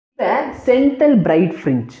Central bright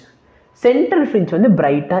fringe, central fringe வந்து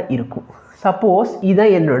பிரைட்டாக இருக்கும். சப்போஸ்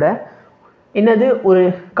இதான் என்னோட என்னது ஒரு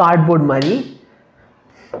கார்ட்போர்ட் மாதிரி,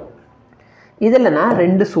 இதில் நான்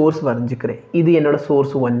 2 சோர்ஸ் வரைஞ்சிக்கிறேன். இது என்னோட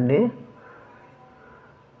சோர்ஸ் 1,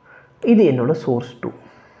 இது என்னோட சோர்ஸ் 2.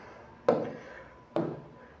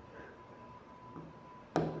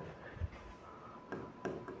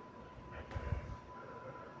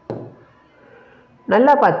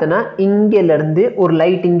 நல்லா பார்த்தனா இங்கேருந்து ஒரு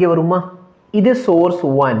லைட் இங்கே வருமா, இது சோர்ஸ்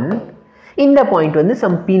 1, இந்த பாயிண்ட் வந்து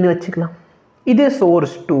சம் பின்னு வச்சுக்கலாம். இது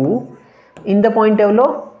சோர்ஸ் 2, இந்த பாயிண்ட் எவ்வளோ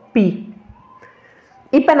பி.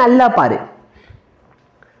 இப்போ நல்லா பாரு,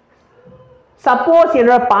 சப்போஸ்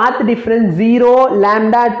என்னோட பாத் difference 0,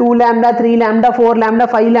 lambda, 2 lambda, 3 lambda, 4 lambda,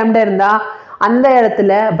 5 lambda இருந்தா அந்த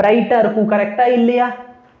இடத்துல பிரைட்டா இருக்கும். கரெக்டா இல்லையா?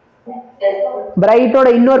 பிரைட்டோட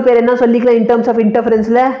இன்னொரு பேர் என்ன சொல்லிக்கலாம் in terms of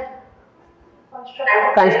இன்டர்ஃபரன்ஸ்ல?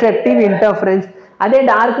 Constructive interference. அதே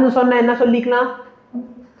டார்க்னு சொன்னா என்ன சொல்லிக்கலாம்?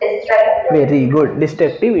 Very good,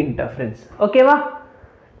 destructive interference. ஓகேவா?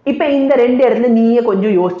 இப்போ இந்த 2 இடத்துல நீயே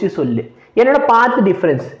கொஞ்சம் யோசிச்சு சொல்லு. என்னோட பாத்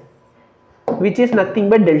difference which is nothing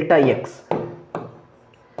but delta x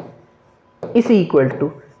is equal to,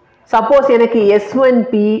 suppose எனக்கு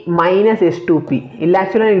s1p minus s2p இல்ல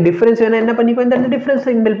ஆக்சுவலா எனக்கு டிஃபரன்ஸ் வேணா என்ன பண்ணிக்கோ, இந்த டிஃபரன்ஸ்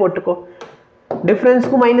சிம்பிள் போட்டுக்கோ.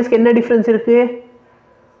 டிஃபரன்ஸ்க்கு மைனஸ்க்கு என்ன டிஃபரன்ஸ் இருக்கு?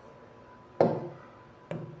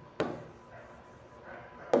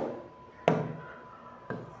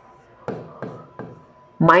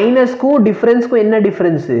 மைனஸ்க்கும் டிஃபரன்ஸ்க்கும் என்ன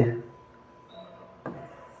டிஃபரன்ஸ்?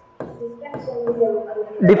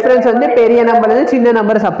 டிஃபரன்ஸ் வந்து பெரிய நம்பர்ல இருந்து சின்ன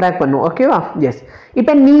நம்பரை சப்ட்ராக்ட் பண்ணும். ஓகேவா? எஸ்.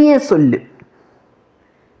 இப்போ நீயே சொல்லு,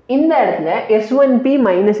 இந்த இடத்துல s1p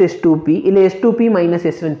minus s2p இல்ல s2p minus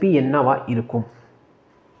s1p என்னவா இருக்கும்?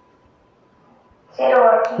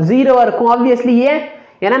 0 இருக்கும். ஆப்வியஸ்லி.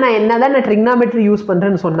 ஏன்னா நான் என்னதான் நான் ட்ரிக்னாமெட்ரி யூஸ்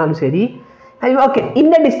பண்றேன்னு சொன்னாலும் சரி. ஓகே,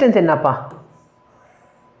 இந்த டிஸ்டன்ஸ் என்னப்பா?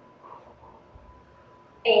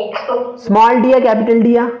 ஸ்மால் டியா கேபிட்டல்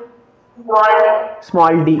டியா?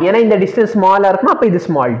 Small D. ஏன்னா இந்த டிஸ்டன்ஸ் ஸ்மாலா இருக்கும், அப்ப இது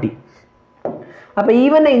ஸ்மால் டி. அப்ப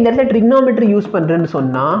ஈவன் இந்த இடத்துல ட்ரிக்னாமெட்ரி யூஸ் பண்றேன்னு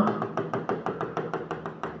சொன்னா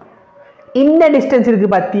இந்த டிஸ்டன்ஸ் இருக்கு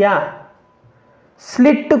பாத்தியா,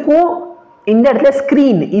 ஸ்லிட்டுக்கும் இந்த இடத்துல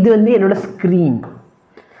ஸ்கிரீன், இது வந்து என்னோட ஸ்கிரீன்.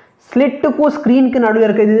 ஸ்லிட்டுக்கும் ஸ்கிரீனுக்கு நடுவில்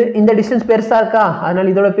இருக்குது இந்த டிஸ்டன்ஸ் பெருசா இருக்கா,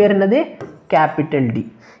 அதனால இதோட பேர் என்னது? Capital D.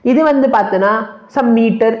 இது வந்து பார்த்தனா சம்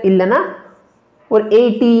மீட்டர் இல்லைன்னா ஒரு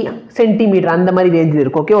 80 சென்டிமீட்டர் அந்த மாதிரி ரேஞ்சில்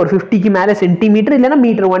இருக்கும். ஓகே, ஒரு 50க்கு மேலே சென்டிமீட்டர் இல்லைன்னா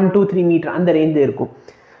மீட்டர் 1, 2, 3 மீட்டர் அந்த ரேஞ்சில் இருக்கும்.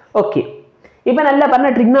 ஓகே, இப்போ நல்லா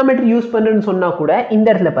பாருங்க, ட்ரிக்னாமெட்ரி யூஸ் பண்ணுறேன்னு சொன்னால் கூட இந்த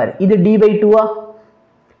இடத்துல பாரு, இது d/2ஆ,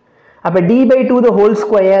 அப்போ d/2 the whole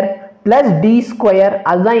square plus d square,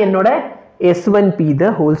 அதுதான் என்னோட s1p the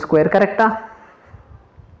whole square. கரெக்டா?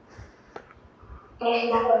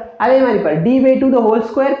 அதே மாதிரி பாரு, d/2 the whole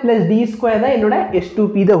square plus d square தான் என்னோட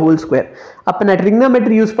s2p the whole square. அப்ப நான்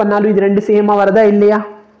ட்ரிக்னாமெட்ரி யூஸ் பண்ணாலும் இது ரெண்டு சேமா வரதா இல்லையா?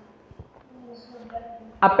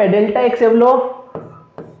 அப்ப டெல்டா x எவ்வளோ?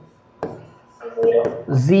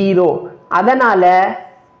 0. அதனால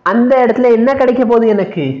அந்த இடத்துல என்ன கிடைக்க போகுது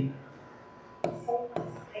எனக்கு?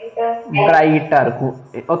 பிரைட்டா இருக்கும்.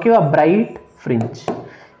 ஓகேவா? Bright fringe.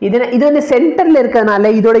 இது வந்து சென்டர்ல இருக்கறனால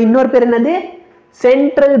இதோட இன்னொரு பேர் என்னது?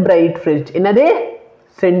 Central bright fringe. என்னது?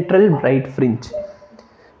 Central bright fringe.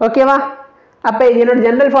 ஓகேவா? அப்ப என்னோட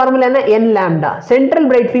ஜெனரல் ஃபார்முலா என்ன? n lambda. Central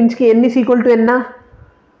bright ஃப்ரிஞ்ச்க்கு n is equal to என்ன?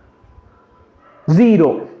 0.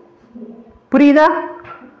 புரியுதா?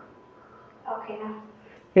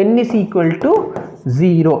 n is equal to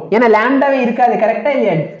 0. ஏன்னா லாம்டாவே இருக்காது. கரெக்டா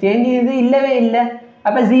இல்லையா? சேஞ்ச் இது இல்லவே இல்லை.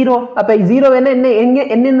 அப்ப 0. அப்ப 0 வேணா என்ன எங்க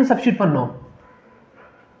என்ன சப்ஸ்டிட்யூட் பண்ணோம்?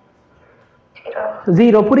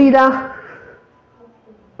 0. புரியுதா?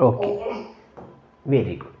 Okay,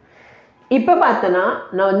 very good. இப்போ பார்த்தனா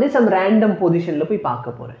நான் வந்து சம் ரேண்டம் பொசிஷன்ல போய்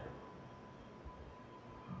பார்க்க போறேன்.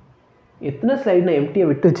 எத்தனை ஸ்லைடு நான் எம்டியா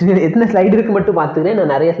விட்டு வச்சிருக்கேன், எத்தனை ஸ்லைடு இருக்கு மட்டும் பார்த்துக்கிறேன்.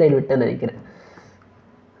 நான் நிறைய ஸ்லைடு விட்டேன்னு நினைக்கிறேன்.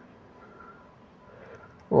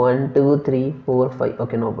 1 2 3 4 5.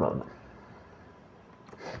 Okay, no problem.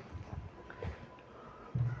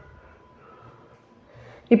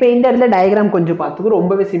 இப்போ இந்த இடத்துல டயக்ராம் கொஞ்சம் பார்த்துக்கோ.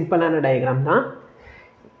 ரொம்பவே சிம்பிளான டயக்ராம் தான்.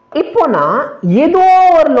 இப்போ நான் ஏதோ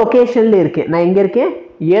ஒரு லொகேஷன்ல இருக்கேன். நான் எங்க இருக்கேன்?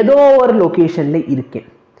 ஏதோ ஒரு லொகேஷன்ல இருக்கேன்.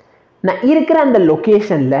 நான் இருக்கிற அந்த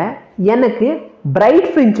லொகேஷன்ல எனக்கு பிரைட்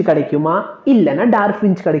ஃப்ரிஞ்ச் கிடைக்குமா இல்லைன்னா டார்க்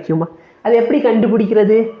ஃப்ரிஞ்ச் கிடைக்குமா? அது எப்படி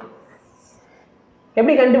கண்டுபிடிக்கிறது?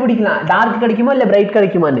 எப்படி கண்டுபிடிக்கலாம்? டார்க் கிடைக்குமா இல்லை பிரைட்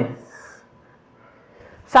கிடைக்குமான்னு?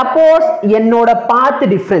 சப்போஸ் என்னோட பாத்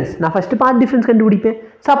டிஃபரன்ஸ், நான் ஃபர்ஸ்ட் பாத் டிஃபரன்ஸ் கண்டுபிடிப்பேன்.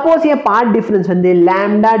 சப்போஸ் என் பாத் டிஃபரன்ஸ் வந்து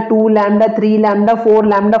லாம்டா 2 லாம்டா 3 லாம்டா 4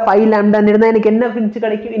 லாம்டா 5 லாம்டான்னு இருந்தால் எனக்கு என்ன ஃப்ரிஞ்ச்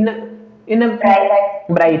கிடைக்கும்? என்ன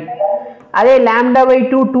பிரைட். அதே lambda by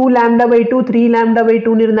 2 2 lambda by 2 3 lambda by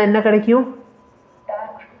 2 இருந்தால் என்ன கிடைக்கும்?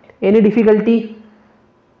 any difficulty?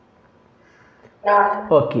 No.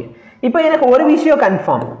 Okay, இப்போ எனக்கு ஒரு விஷயம்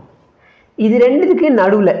கன்ஃபார்ம், இது ரெண்டுத்துக்கு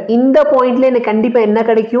நடுவுல இந்த பாயிண்ட்ல எனக்கு கண்டிப்பா என்ன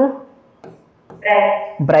கிடைக்கும்?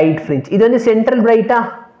 Bright fringe. இது வந்து சென்ட்ரல் பிரைட்டா?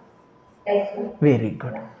 Very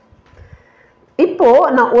good. இப்போ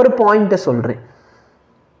நான் ஒரு பாயிண்ட சொல்றேன்.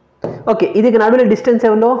 ஓகே, இதுக்கு நடுவுல டிஸ்டன்ஸ்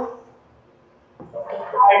எவ்வளோ?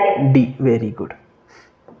 D. Very good.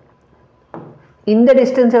 இந்த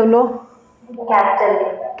டிஸ்டன்ஸ் எவ்வளோ?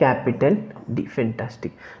 Capital D.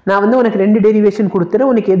 ஃபென்டாஸ்டிக். நான் வந்து உனக்கு ரெண்டு டெரிவேஷன்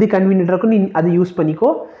கொடுத்துறேன், உனக்கு எது கன்வீனியன்ட் இருக்கும் நீ அதை யூஸ் பண்ணிக்கோ.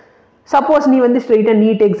 சப்போஸ் நீ வந்து ஸ்ட்ரெயிட்டாக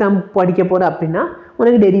நீட் எக்ஸாம் படிக்க போகிற அப்படின்னா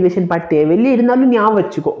உனக்கு டெரிவேஷன் பார்ட் தேவையில்லை, இருந்தாலும் ஞாபகம்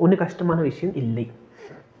வச்சுக்கோ, ஒன்றும் கஷ்டமான விஷயம் இல்லை.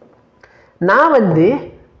 நான் வந்து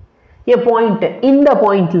என் பாயிண்ட் இந்த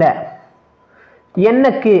பாயிண்டில்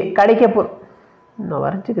எனக்கு கிடைக்க நான்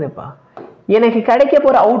வரைஞ்சிக்கிறேன்ப்பா, எனக்கு கிடைக்க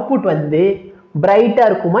போகிற அவுட்புட் வந்து பிரைட்டாக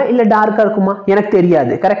இருக்குமா இல்லை டார்க்காக இருக்குமா எனக்கு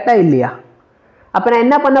தெரியாது, கரெக்டாக இல்லையா? அப்போ நான்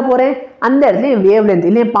என்ன பண்ண போகிறேன், அந்த இடத்துல என் வேவ் லென்த்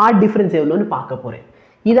இல்லை பார்ட் டிஃப்ரென்ஸ் எவ்வளோன்னு பார்க்க போகிறேன்.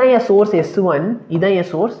 இதான் என் சோர்ஸ் S1, இதான் என்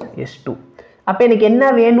சோர்ஸ் S2. அப்போ எனக்கு என்ன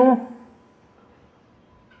வேணும்?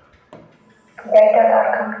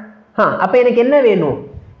 அப்போ எனக்கு என்ன வேணும்?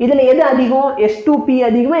 இதில் எது அதிகம்? S2P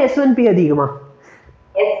அதிகமா S1P அதிகமா?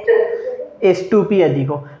 S2P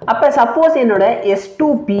அதிகம். அப்போ சப்போஸ் என்னோட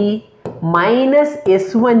S2P minus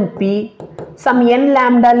S1P some n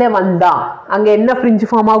லாம்டால வந்தா அங்கே என்ன ஃப்ரிஞ்ச்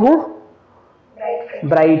ஃபார்ம் ஆகும்?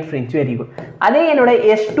 Bright fringe. Very good. அதே என்னோட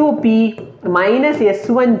S2P minus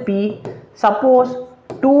S1P suppose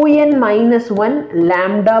 2n minus 1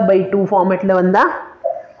 lambda by 2 ஃபார்மேட்டில் வந்தா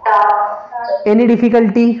any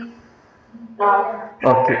difficulty?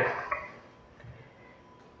 ஓகே,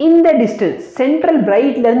 இந்த டிஸ்டன்ஸ் சென்ட்ரல்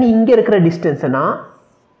பிரைட்ல இருந்து இங்க இருக்கிற டிஸ்டன்ஸ்னா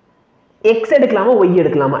x எடுக்கலாமா y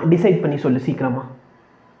எடுக்கலாமா டிசைட் பண்ணி சொல்லு சீக்கிரமா.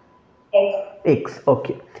 x.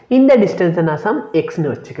 ஓகே, இந்த டிஸ்டன்ஸ் நான் சம் x னு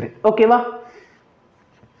வச்சுக்கிறேன். ஓகேவா?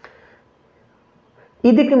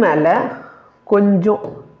 இதுக்கு மேல கொஞ்சம்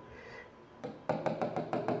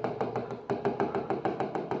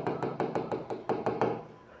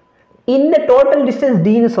இந்த டோட்டல் டிஸ்டன்ஸ்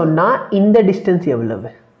d னு சொன்னா இந்த டிஸ்டன்ஸ் எவ்வளவு?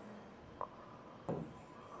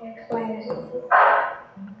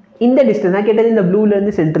 இந்த டிஸ்டன்ஸ் நான் கேட்டது இந்த ப்ளூல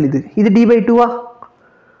இருந்து சென்ட்ரல் இது d/2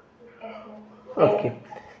 ஓகே,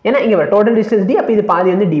 ஏன்னா இங்க டோட்டல் டிஸ்டன்ஸ் d, அப்ப இது பாதி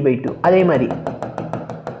வந்து d/2. அதே மாதிரி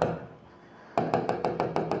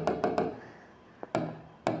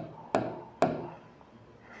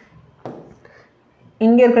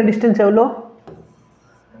இங்க இருக்கிற டிஸ்டன்ஸ் எவ்வளோ?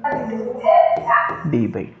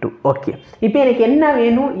 d/2. ஓகே, இப்போ எனக்கு என்ன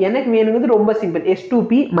வேணும்? எனக்கு வேணுங்கிறது ரொம்ப simple,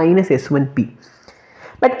 S2P minus S1P.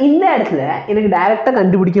 But இந்த இடத்துல எனக்கு டைரக்டாக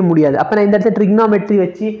கண்டுபிடிக்க முடியாது. அப்போ நான் இந்த இடத்துல ட்ரிக்னாமெட்ரி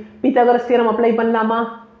வச்சு பைத்தாகோரஸ் தியரம் அப்ளை பண்ணலாமா?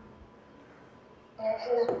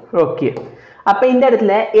 ஓகே, அப்போ இந்த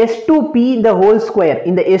இடத்துல S2P the whole square,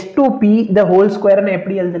 இந்த S2P the whole square நான்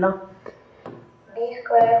எப்படி எழுதலாம்?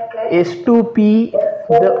 S2P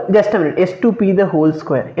just a minute, S2P the whole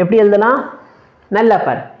square எப்படி எழுதலாம்? நல்லா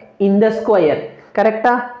பாரு, இந்த ஸ்கொயர்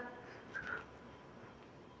கரெக்டா?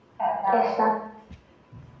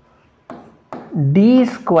 d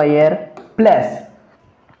square plus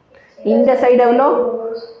இந்த சைடு எவ்வளோ?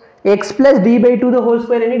 x plus d/2 the whole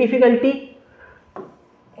square. any difficulty?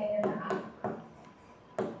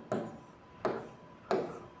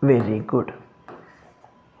 very good.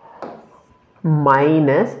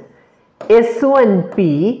 minus S1P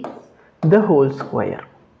the whole square.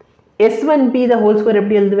 S1P the whole square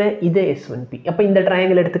எப்படி எழுதுவேன்? இது S1P. அப்போ இந்த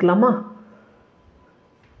ட்ரையாங்கிள் எடுத்துக்கலாமா?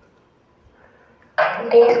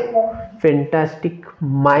 fantastic.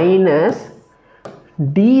 minus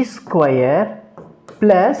d square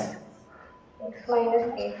plus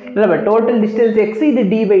இல்ல total distance x, இது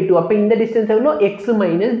d/2. அப்போ இந்த டிஸ்டன்ஸ் எவ்வளோ? x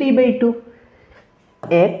minus d/2.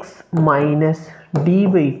 x minus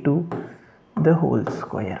d/2 the whole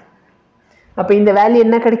square. அப்போ இந்த வேல்யூ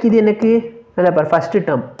என்ன கிடைக்குது எனக்கு? நல்லா பாரு, first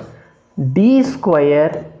term d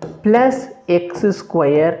square plus x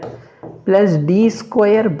square plus d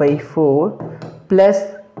square by 4 plus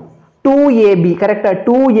 2ab கரெக்டா?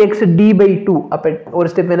 2x d/2. அப்போ ஒரு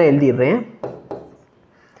ஸ்டெப் வேணா எழுதிடுறேன்.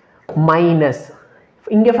 மைனஸ்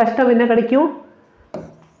இங்க ஃபர்ஸ்ட் டேர்ம் என்ன கிடைக்கும்?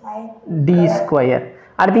 d square.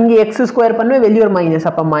 அடுத்து இங்க x ஸ்கொயர் பண்ணுவேன், வெளியே ஒரு மைனஸ்,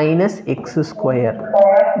 அப்போ minus x square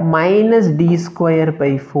minus d square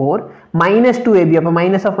by 4 minus 2ab. அப்போ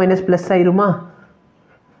மைனஸ் ஆஃப் மைனஸ் பிளஸ் ஆயிருமா?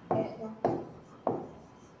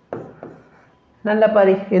 நல்லா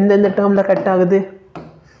பாரு எந்தெந்த டேர்ம்ல கட் ஆகுது.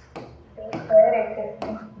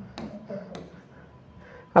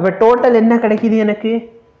 அப்போ டோட்டல் என்ன கிடைக்குது எனக்கு?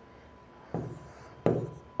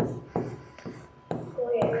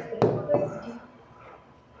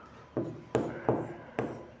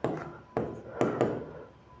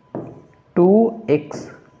 x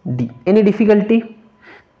D. Any difficulty?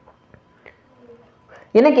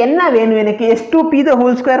 எனக்கு என்ன வேணும்? எனக்கு S2P the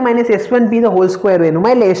whole square minus S1P the whole square வேணுமா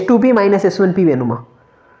இல்ல S2P minus S1P வேணுமா?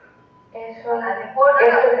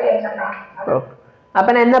 அப்ப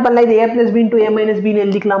நான் என்ன பண்ணலாம்? இது A plus B into A minus B ன்னு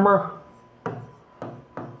எழுதிக்கலாமா?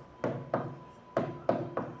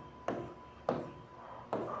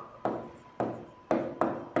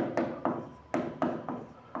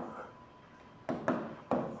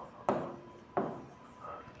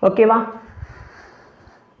 ஓகேவா?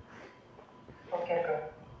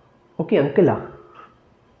 ஓகே அங்கிளா?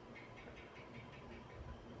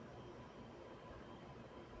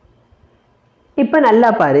 இப்போ நல்லா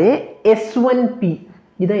பாரு, S1P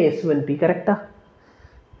இதான் S1P கரெக்டா?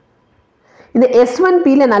 இந்த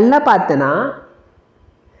S1Pல நல்லா பார்த்தனா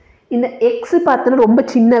இந்த x பார்த்தனா ரொம்ப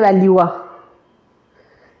சின்ன வேல்யூவா?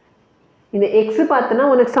 இந்த x பார்த்தனா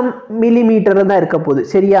உனக்கு சம் மில்லிமீட்டர் தான் இருக்க போகுது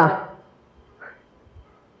சரியா?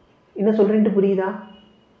 என்ன சொல்றேன்னு புரியுதா?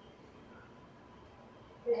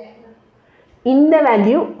 இந்த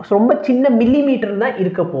வேல்யூ ரொம்ப சின்ன மில்லிமீட்டர் தான்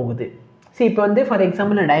இருக்க போகுது. சரி இப்போ வந்து ஃபார்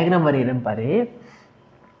எக்ஸாம்பிள் நான் டயக்ராம் வரைகிறேன் பாரு.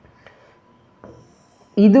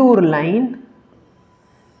 இது ஒரு லைன்,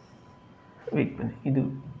 வெயிட் பண்ணு, இது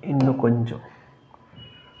இன்னும் கொஞ்சம்,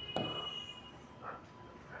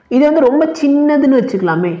 இது வந்து ரொம்ப சின்னதுன்னு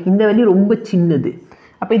வச்சுக்கலாமே. இந்த வேல்யூ ரொம்ப சின்னது.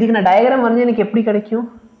 அப்போ இதுக்கு நான் டயக்ராம் வரைஞ்சா எனக்கு எப்படி கிடைக்கும்?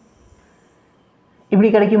 இப்படி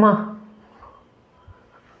கிடைக்குமா?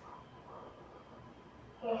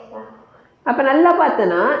 அப்போ நல்லா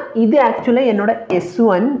பார்த்தனா இது ஆக்சுவலாக என்னோட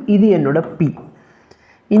S1, இது என்னோட P,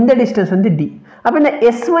 இந்த டிஸ்டன்ஸ் வந்து D. அப்போ இந்த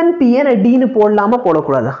S1P நான் Dன்னு போடலாமா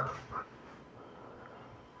போடக்கூடாதா?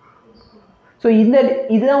 ஸோ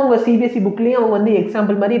இதுதான் உங்கள் சிபிஎஸ்சி புக்லேயும் அவங்க வந்து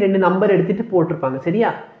எக்ஸாம்பிள் மாதிரி 2 நம்பர் எடுத்துகிட்டு போட்டிருப்பாங்க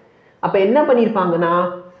சரியா? அப்போ என்ன பண்ணியிருப்பாங்கன்னா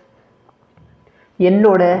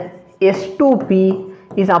என்னோட S2P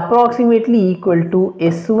is approximately equal to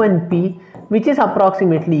S1P which is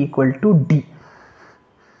approximately equal to D.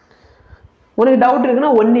 உனக்கு டவுட் இருக்குன்னா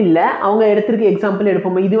ஒன்றும் இல்லை, அவங்க எடுத்துருக்க எக்ஸாம்பிள்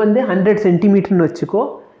எடுப்போம். இது வந்து 100 சென்டிமீட்டர்னு வச்சுக்கோ,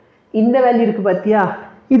 இந்த வேல்யூ இருக்குது பார்த்தியா,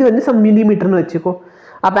 இது வந்து சம் மில்லிமீட்டர்னு வச்சுக்கோ.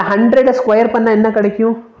 அப்போ 100 ஸ்கொயர் பண்ணால் என்ன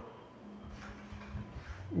கிடைக்கும்?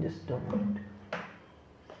 ஜஸ்ட்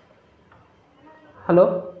ஹலோ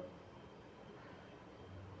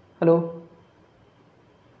ஹலோ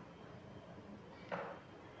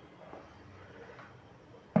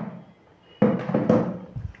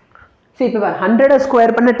சரி இப்போ 100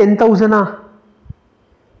 ஸ்கொயர் பண்ண 10,000.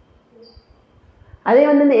 அதே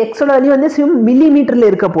வந்து இந்த எக்ஸோட வேல்யூ வந்து மில்லிமீட்டரில்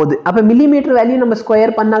இருக்க போகுது. அப்போ மில்லிமீட்டர் வேல்யூ நம்ம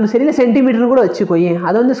ஸ்கொயர் பண்ணாலும் சரி, இல்லை சென்டிமீட்டர் கூட வச்சுக்கோயே,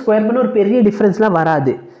 அதை வந்து ஸ்கொயர் பண்ண ஒரு பெரிய டிஃப்ரென்ஸ்லாம்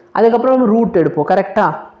வராது. அதுக்கப்புறம் நம்ம ரூட் எடுப்போம் கரெக்டா?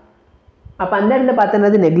 அப்போ அந்த இடத்துல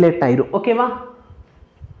பார்த்தோன்னா அது நெக்லெக்ட் ஆயிரும். ஓகேவா?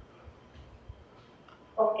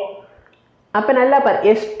 அப்போ நல்லா பாரு,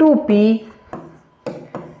 S2P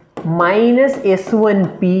minus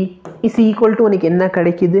S1P is equal to உனக்கு என்ன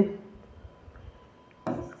கிடைக்குது?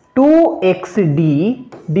 2xd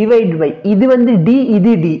divide by இது வந்து d,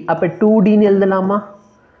 இது d, அப்ப 2d ன்னு எழுதலாமா?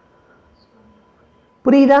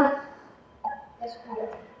 புரியுதா?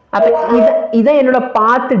 அப்ப இதான் என்னோட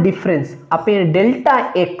பாத் டிஃபரன்ஸ். அப்ப என் டெல்டா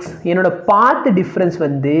x என்னோட பாத் டிஃபரன்ஸ்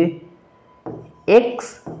வந்து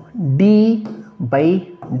x d by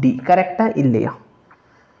d. கரெக்டா இல்லையா?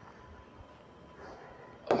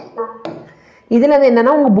 இதுல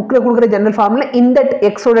என்னன்னா உங்க புக்ல கொடுக்குற ஜெனரல் ஃபார்முலா இந்த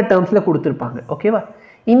x ஓட டேர்ம்ஸ்ல கொடுத்துருப்பாங்க. ஓகேவா?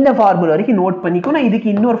 இந்த ஃபார்முலா வரைக்கும் நோட் பண்ணிக்கோ. நான் இதுக்கு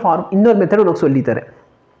இன்னொரு மெத்தட் உனக்கு சொல்லி தரேன்.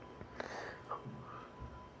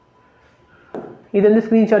 இது வந்து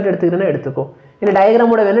ஸ்கிரீன்ஷாட் எடுத்துக்கிறேன்னா எடுத்துக்கோ, இல்லை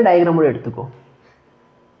டயக்ராமோட வேணும் டயக்ராமோட எடுத்துக்கோ.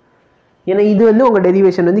 ஏன்னா இது வந்து உங்கள்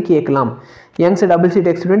டெரிவேஷன் வந்து கேட்கலாம். யங்ஸ் டபுள்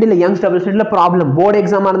சீட் எக்ஸ்டூடெண்ட் இல்லை யங்ஸ் டபுள் சீட்டில் ப்ராப்ளம் போர்டு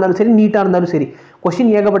எக்ஸாமாக இருந்தாலும் சரி, நீட்டாக இருந்தாலும் சரி,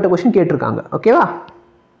 கொஸ்டின் ஏகப்பட்ட கொஸ்டின் கேட்டிருக்காங்க. ஓகேவா?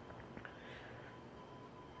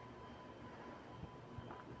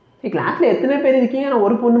 கிளாஸ்ல எத்தனை பேர் இருக்கீங்க? நான்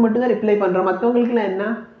ஒரு பொண்ணு மட்டும் தான் ரிப்ளை பண்றேன். மற்றவங்களுக்குலாம் என்ன?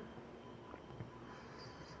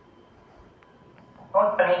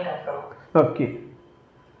 ஓகே,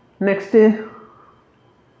 நெக்ஸ்ட்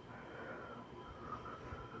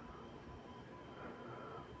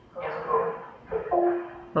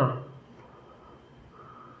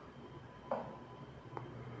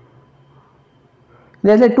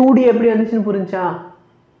இந்த 2D எப்படி வந்துச்சுன்னு புரிஞ்சா?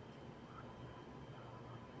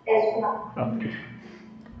 ஓகே,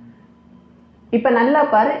 இப்போ நல்லா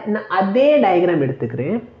பாரு, நான் அதே டயக்ராம்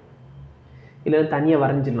எடுத்துக்கிறேன், இல்லை தனியாக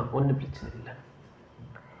வரைஞ்சிடலாம், ஒன்றும் பிரச்சனை இல்லை.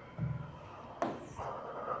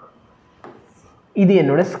 இது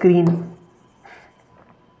என்னோட ஸ்க்ரீன்,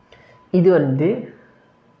 இது வந்து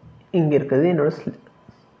இங்கே இருக்கிறது என்னோட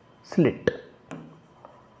ஸ்லிட்.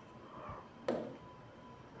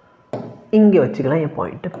 இங்கே வச்சுக்கலாம் என்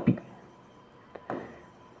பாயிண்ட் P.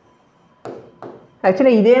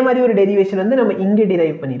 ஆக்சுவலாக இதே மாதிரி ஒரு டெரிவேஷன் வந்து நம்ம இங்கே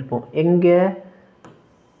டிரைவ் பண்ணியிருப்போம். எங்கே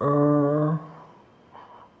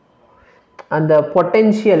அந்த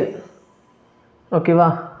பொட்டென்ஷியல் ஓகேவா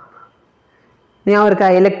ஞாபகம் இருக்கா?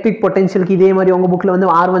 எலக்ட்ரிக் பொட்டென்ஷியலுக்கு இதே மாதிரி உங்கள் புக்கில் வந்து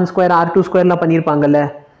R1² R2² பண்ணியிருப்பாங்கல்ல,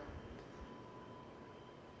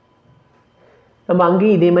 நம்ம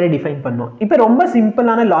அங்கேயும் இதே மாதிரி டிஃபைன் பண்ணோம். இப்போ ரொம்ப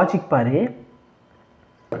சிம்பிளான லாஜிக் பாரு.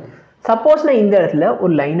 சப்போஸ் நான் இந்த இடத்துல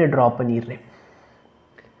ஒரு லைனை ட்ரா பண்ணிடுறேன்.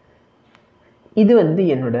 இது வந்து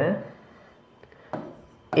என்னோட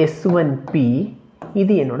S1P,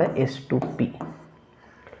 இது என்னோட S2P.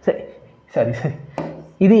 சரி சரி சரி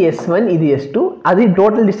இது S1, இது S2, அது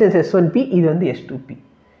டோட்டல் டிஸ்டன்ஸ் S1P, இது வந்து S2P.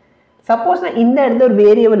 சப்போஸ் நான் இந்த இடத்துல ஒரு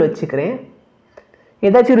வேரியபிள் வச்சுக்கிறேன்.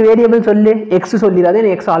 ஏதாச்சும் ஒரு வேரியபிள் சொல்லு. எக்ஸ் சொல்லிடாது,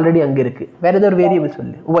 எனக்கு எக்ஸ் ஆல்ரெடி அங்கே இருக்குது. வேறு ஏதோ ஒரு வேரியபிள்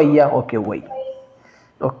சொல்லு. ஒய்யா? Okay Y.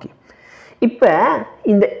 ஓகே, இப்போ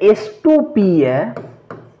இந்த S2P-யை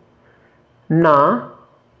நான்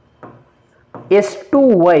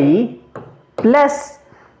S2Y ப்ளஸ்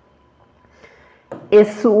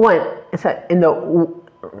S1 இந்த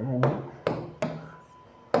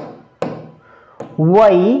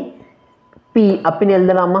YP அப்படின்னு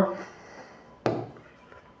எழுதலாமா?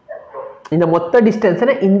 இந்த மொத்த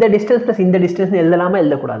டிஸ்டன்ஸ்னா இந்த டிஸ்டன்ஸ் ப்ளஸ் இந்த டிஸ்டன்ஸ் எழுதலாமா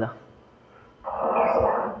எழுதக்கூடாதா?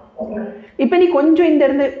 இப்போ நீ கொஞ்சம் இந்த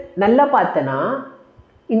இருந்து நல்லா பார்த்தனா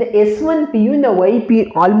இந்த S1P-யும் இந்த YP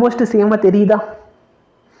ஆல்மோஸ்ட் சேமாக தெரியுதா?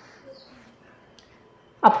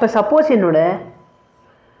 அப்போ சப்போஸ் என்னோட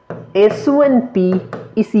S1P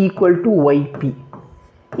is equal to YP,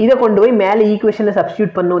 இதை கொண்டு போய் மேலே ஈக்குவேஷனில்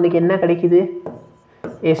சப்ஸ்டியூட் பண்ண உனக்கு என்ன கிடைக்குது?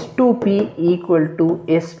 S2P equal to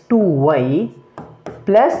S2Y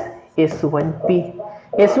plus S1P.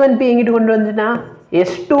 S1P எங்கிட்டு கொண்டு வந்துட்டா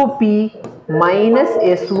S2P minus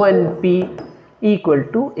S1P equal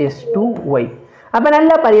to S2Y. அப்போ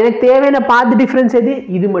நல்லா பாரு, எனக்கு தேவையான பாத் டிஃப்ரென்ஸ் எது?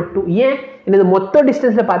 இது மட்டும். ஏன்? என்னது மொத்த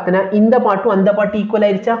டிஸ்டன்ஸில் பார்த்தேன்னா இந்த பாட்டும் அந்த பாட்டு ஈக்குவல்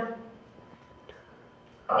ஆயிடுச்சா?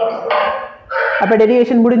 அப்போ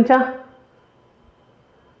டெரிவேஷன் முடிஞ்சா?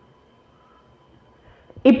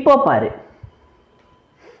 இப்போ பாரு,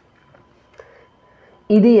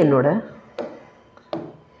 இது என்னோட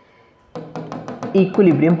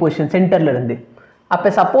ஈக்குலிபிரியம் பொசிஷன் சென்டர்ல இருந்து. அப்போ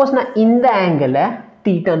சப்போஸ் நான் இந்த ஆங்கிளை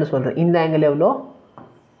தீட்டான்னு சொல்கிறேன். இந்த ஆங்கிள் எவ்வளோ?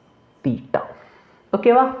 தீட்டா.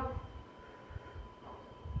 ஓகேவா?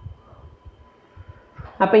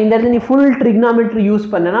 அப்போ இந்த இடத்துல நீ ஃபுல் ட்ரிக்னாமெட்ரி யூஸ்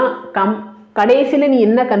பண்ணனா கடைசியில் நீ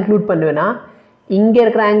என்ன கன்க்ளூட் பண்ணுவேன்னா இங்கே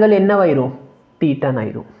இருக்கிற ஆங்கிள் என்னவாயிரும்? தீட்டான்னு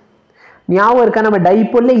ஆயிரும். ஞாபகம் இருக்கா? நம்ம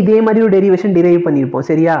டைபோலில் இதே மாதிரி ஒரு டெரிவேஷன் டிரைவ் பண்ணியிருப்போம்.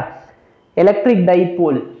 சரியா? Electric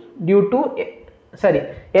dipole due to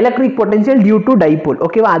electric potential due to dipole.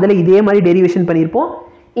 ஓகேவா? அதில் இதே மாதிரி டெரிவேஷன் பண்ணியிருப்போம்.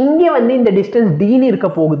 இங்கே வந்து இந்த டிஸ்டன்ஸ் டின்னு இருக்க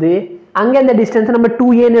போகுது. அங்கே இந்த டிஸ்டன்ஸ் நம்ம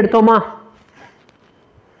 2Aன்னு எடுத்தோமா?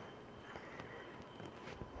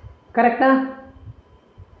 கரெக்டா?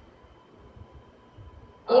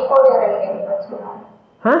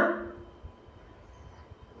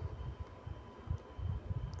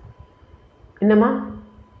 என்னம்மா?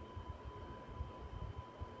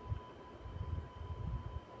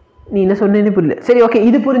 நீ என்ன சொன்னேன்னு புரியல. சரி ஓகே,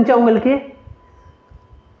 இது புரிஞ்சா உங்களுக்கு?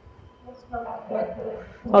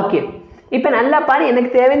 ஓகே, இப்போ நல்லா பாரு, எனக்கு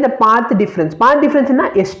தேவை இந்த பாத் டிஃப்ரென்ஸ். பாத் டிஃப்ரென்ஸ்னா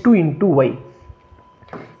S2 இன்டூ ஒய்.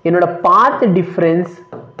 என்னோட பாத் difference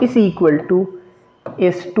is equal to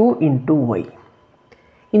S2 into Y.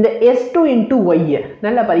 இந்த S2 இன்டூ ஒய்யை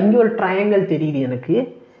நல்லா பாரு, இங்கே ஒரு ட்ரையாங்கிள் தெரியுது எனக்கு.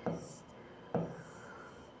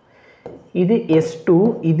 இது S2,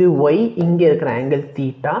 இது Y, இங்கே இருக்கிற ஆங்கிள்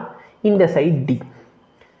தீட்டா, இந்த சைட் D.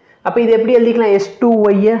 அப்போ இது எப்படி எழுதிக்கலாம்?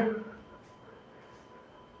 S2Y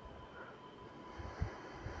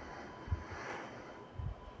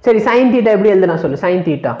சரி, சைன் தீட்டா எப்படி எழுதலாம் சொல்லு? சைன்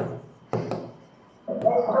தீட்டா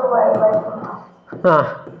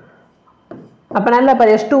அப்போ நல்லா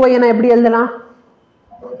பாரு, S2Y நான் எப்படி எழுதலாம்?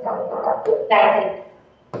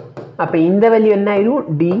 அப்போ இந்த வேல்யூ என்ன ஆயிடும்?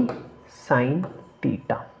 D sin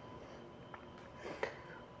theta.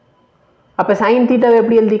 அப்போ சைன் தீட்டாவை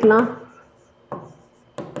எப்படி எழுதிக்கலாம்?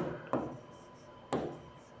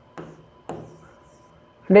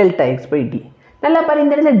 Delta X by D. நல்லா பாரு,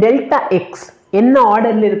 இந்த இடத்துல டெல்டா எக்ஸ் என்ன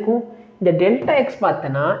ஆர்டரில் இருக்கும்? இந்த டெல்டா எக்ஸ்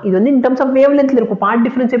பார்த்தனா இது வந்து இன் டர்ம்ஸ் ஆஃப் வேவ் லென்த்ல இருக்கும். பார்ட்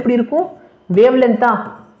டிஃபரன்ஸ் எப்படி இருக்கும்? வேவ் லென்த்தா?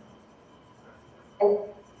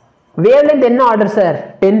 வேவ் லென்த் என்ன ஆர்டர் சார்?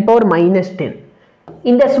 10⁻⁻10.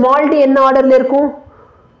 இந்த ஸ்மால் டி என்ன ஆர்டரில் இருக்கும்?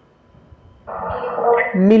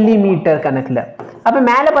 மில்லிமீட்டர் கணக்கில். அப்போ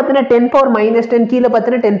மேலே பார்த்தீங்கன்னா 10⁻⁻10, கீழே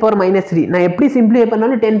பார்த்தீங்கன்னா 10⁻⁻3. நான் எப்படி சிம்பிளிஃபை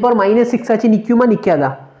பண்ணாலும் 10⁻⁻6 ஆச்சு நிற்குமா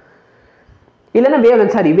நிற்காதா? இல்லைன்னா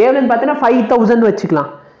வேவ்லென்த் வேவ்லென்த் பார்த்தீங்கன்னா 5000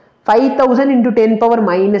 வச்சுக்கலாம். 5000 ×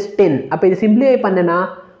 10⁻⁻10. அப்போ இது சிம்பிளிஃபை பண்ணனா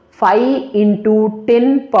 5 × 10⁻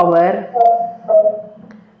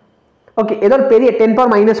 ஓகே ஏதோ ஒரு பெரிய 10 power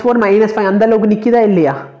 -4 -5 அந்த அளவுக்கு நிக்குதா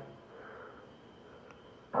இல்லையா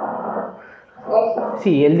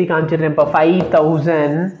see எழுதி காமிச்சிடுறேன் இப்போ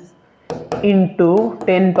 5000 into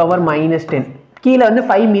 10 power -10 கீழே வந்து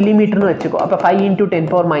 5 மில்லிமீட்டர்னு வச்சுக்கோ அப்போ 5 into 10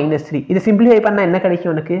 power -3 இது சிம்பிளிஃபை பண்ணால் என்ன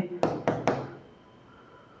கிடைக்கும் உனக்கு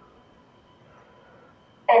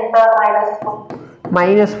 10 power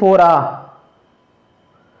 -4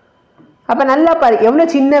 அப்போ நல்லா பாரு எவ்வளோ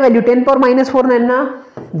சின்ன வேல்யூ 10 power -4 என்ன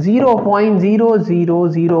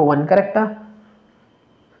 0.0001 கரெக்டா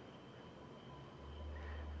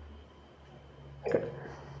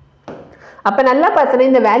அப்ப நல்லா பார்த்தா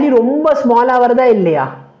இந்த வேல்யூ ரொம்ப ஸ்மாலா வருதா இல்லையா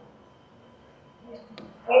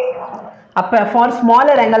அப்ப ஃபார்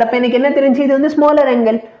ஸ்மாலர் ஆங்கிள் அப்ப எனக்கு என்ன தெரிஞ்சு இது வந்து smaller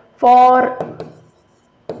angle for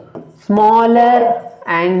smaller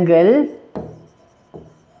angle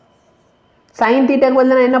sin θ க்கு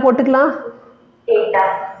பதிலா என்ன போட்டுக்கலாம்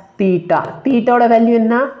θ θோட வேல்யூ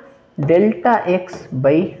என்ன delta x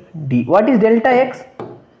by d what is delta x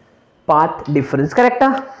path difference கரெக்ட்டா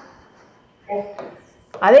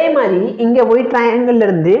அதே மாதிரி இங்க போய் ட்ரையாங்கிள்ல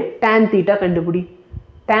இருந்து tan θ கண்டுபிடி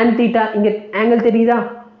tan θ இங்க ஆங்கிள் தெரியுதா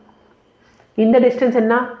இந்த டிஸ்டன்ஸ்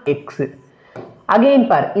என்ன x அகைன்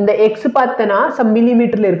பார் இந்த x பார்த்தனா சம்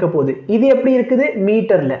மில்லிமீட்டர்ல இருக்க போகுது இது எப்படி இருக்குது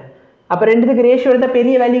மீட்டர்ல அப்ப ரெண்டுத்துக்கு ரேஷியோ எடுத்தா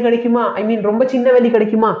பெரிய வேல்யூ கிடைக்குமா ஐ மீன் ரொம்ப சின்ன வேல்யூ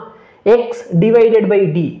கிடைக்குமா x divided by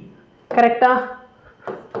d கரெக்ட்டா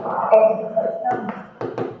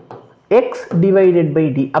x divided by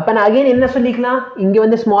d அப்ப நான் again என்ன சொல்லிக்கலாம் இங்க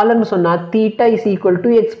வந்து smaller னு சொன்னா theta is equal to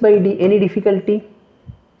x by d any difficulty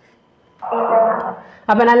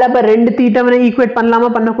அப்ப நல்லா அப்ப ரெண்டு தீட்டாவை ஈக்குவேட் பண்ணலாமா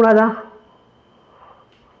பண்ணக்கூடாதா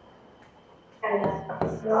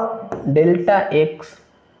delta x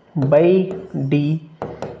by d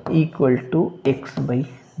equal to x by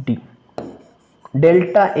d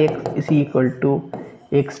delta x is equal to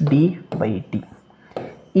xd by d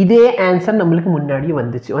இதே ஆன்சர் நமக்கு முன்னாடி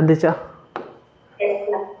வந்துச்சா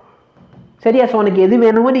சரியா சோ உனக்கு எது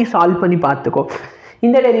வேணுமோ நீ சால்வ் பண்ணி பார்த்துக்கோ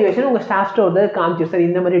இந்த டெரிவேஷன் உங்க ஸ்டாஃப் ஸ்டோர்ல காமிச்சு சார்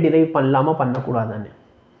இந்த மாதிரி டிரைவ் பண்ணலாமா பண்ணக்கூடாதான்னு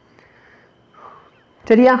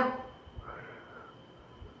சரியா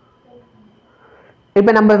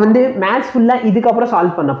இப்போ நம்ம வந்து மேத்ஸ் ஃபுல்லா இதுக்கு அப்புறம்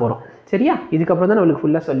சால்வ் பண்ண போறோம் சரியா இதுக்கு அப்புறம் தான் நமக்கு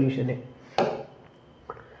ஃபுல்லா சொல்யூஷன்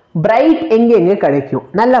பிரைட் எங்க கிடைக்கும்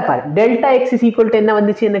நல்லா பாரு டெல்டா x = என்ன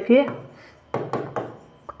வந்துச்சு எனக்கு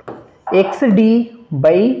xd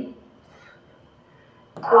by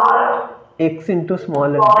x into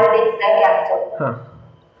small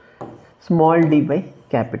d by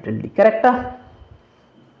capital D கரெக்ட்டா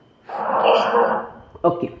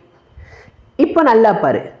ஓகே இப்போ நல்லா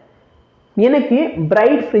பாரு எனக்கு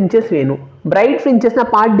பிரைட் ஃப்ரிஞ்சஸ் வேணும் பிரைட் ஃப்ரிஞ்சஸ்னா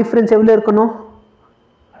பார்ட் டிஃபரன்ஸ் எவ்வளவு இருக்கணும்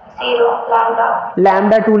 0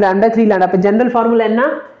 lambda 2 lambda 3 lambda அப்ப ஜெனரல் ஃபார்முலா என்ன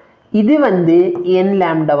இது வந்து n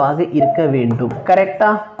லாம்டாவாக இருக்க வேண்டும் கரெக்ட்டா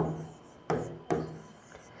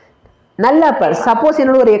நல்லா பார் சப்போஸ்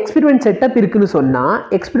என்னோட ஒரு எக்ஸ்பெரிமெண்ட் செட்டப் இருக்குன்னு சொன்னா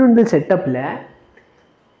எக்ஸ்பெரிமெண்டல் செட்டப்ல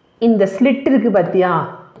இந்த ஸ்லிட் இருக்கு பாத்தியா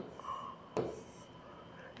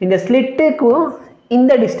இந்த ஸ்லிட்டுக்கு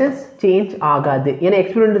இந்த டிஸ்டன்ஸ் சேஞ்ச் ஆகாது ஏன்னா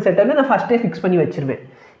எக்ஸ்பெரிமெண்டல் செட்டப்ல நான் ஃபர்ஸ்டே ஃபிக்ஸ் பண்ணி வச்சிருவேன்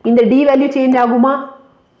இந்த d வேல்யூ சேஞ்ச் ஆகுமா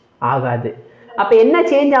ஆகாது அப்ப என்ன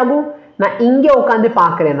சேஞ்ச் ஆகும் நான் இங்க உட்கார்ந்து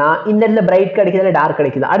பார்க்கறேனா இந்த இடத்துல பிரைட் கிடைக்குதா இல்ல டார்க்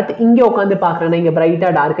கிடைக்குதா அடுத்து இங்க உட்கார்ந்து பார்க்கறேனா இங்க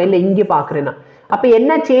பிரைட்டா டார்க்கா இல்ல இங்க பார்க்கறேனா அப்ப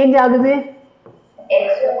என்ன சேஞ்ச் ஆகுது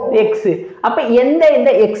x அப்ப எந்த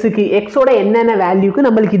x க்கு x ஓட என்னென்ன வேல்யூக்கு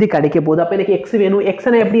நமக்கு இது கிடைக்க போகுது அப்ப எனக்கு x வேணும் x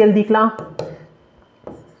னா எப்படி எழுதிக்கலாம்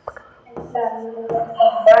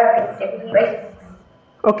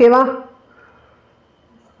ஓகேவா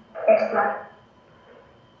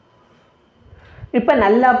இப்ப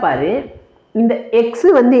நல்லா பாரு இந்த x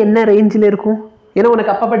வந்து என்ன ரேஞ்சில இருக்கும் ஏன்னா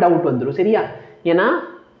உனக்கு அப்பப்ப டவுட் வந்துரும் சரியா ஏன்னா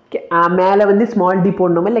மேல வந்து ஸ்மால் d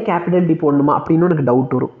போடணுமா இல்ல கேபிட்டல் D போடணுமா அப்படினு உனக்கு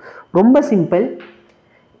டவுட் வரும் ரொம்ப சிம்பிள்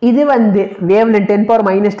இது வந்து வேவ்லென்த் 10 power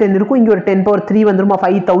 -10 இருக்கும் இங்க ஒரு 10 power 3 வந்துருமா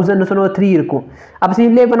 5000 னு சொன்னா 3 இருக்கும் அப்ப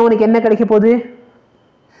சிம்பிளை பண்ண உனக்கு என்ன கிடைக்க போகுது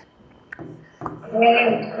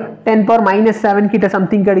 10 power -7 கிட்ட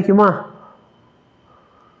சம்திங் கிடைக்குமா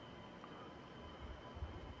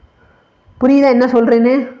புரியுதா என்ன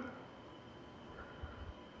சொல்றேன்னு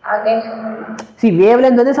see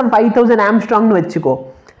wavelength வந்து some 5000 angstrom னு வெச்சுக்கோ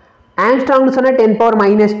angstrom னு சொன்னா 10 power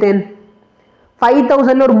 -10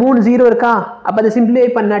 5000 ல ஒரு 3 0 இருக்கா அப்ப அத சிம்பிளிஃபை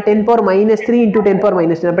பண்ணா 10 power -3 into 10 power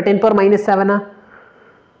 -10 அப்ப 10 power -7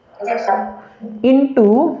 into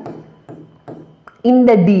இந்த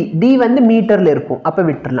d வந்து மீட்டர்ல இருக்கும் அப்ப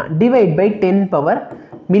விட்டுறலாம் டிவைட் பை 10 power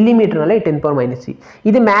மில்லிமீட்டர்னால 10 power -3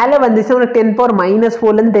 இது மேல வந்துச்சு ஒரு 10 power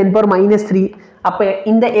 -4 ல இருந்து 10 power -3 அப்ப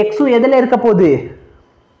இந்த x எதுல இருக்க போகுது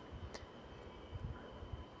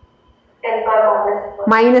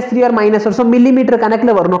 -3 or -4 சோ மில்லிமீட்டர்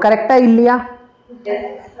கணக்குல வரணும் கரெக்ட்டா இல்லையா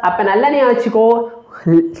அப்ப நல்லா நீ வச்சுக்கோ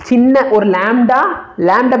சின்ன ஒரு லாம்டா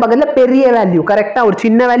பக்கத்துல பெரிய வேல்யூ கரெக்டா ஒரு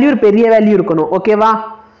சின்ன வேல்யூ ஒரு பெரிய வேல்யூ இருக்கணும் ஓகேவா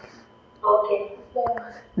ஓகே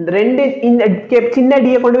ரெண்டு இந்த சின்ன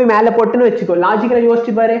d கொண்டு போய் மேல போட்டுன்னு வெச்சுக்கோ லாஜிக்கலா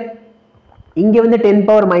யோசிச்சு பாரு இங்க வந்து 10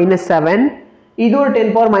 பவர் -7 இது ஒரு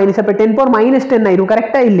 10 பவர் - அப்ப 10 பவர் -10 ஆயிரும்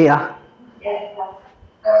கரெக்ட்டா இல்லையா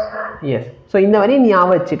எஸ் சோ இந்த மாதிரி நீ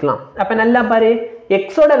ஞாபகம் வச்சுக்கலாம் அப்ப நல்லா பாரு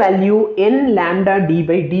x ஓட வேல்யூ n lambda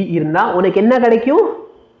d/d இருந்தா உனக்கு என்ன கிடைக்கும்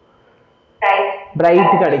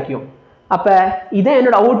பிரைட் கிடைக்கும் அப்ப இதான்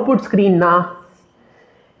என்னோட அவுட்புட் ஸ்கிரீன்னா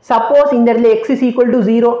சப்போஸ் இந்த இடத்துல x is equal to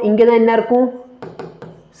 0 இங்க தான் என்ன இருக்கும்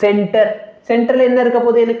சென்டர்ல என்ன இருக்க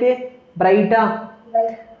போகுது எனக்கு பிரைட்டா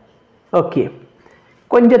ஓகே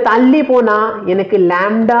கொஞ்சம் தள்ளி போனா எனக்கு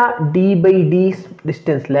lambda d/d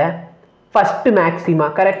டிஸ்டன்ஸ்ல ஃபர்ஸ்ட் மேக்ஸிமா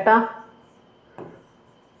கரெக்ட்டா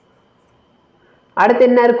அடுத்து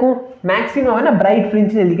என்ன இருக்கும் மேக்ஸிமா வேணா பிரைட்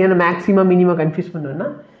ஃப்ரிஞ்ச் எழுதிக்கணும் மேக்ஸிமா மினிமா கன்ஃபியூஸ் பண்ணுவேன்னா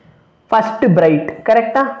ஃபர்ஸ்ட் பிரைட்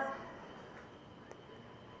கரெக்ட்டா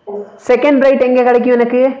செகண்ட் பிரைட் எங்க கிடைக்கும்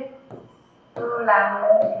எனக்கு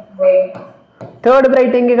தேர்ட்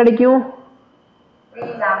பிரைட் எங்க கிடைக்கும்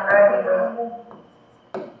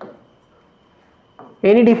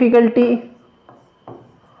any difficulty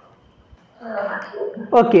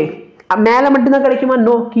ஓகே மேல மட்டும் தான் கிடைக்குமா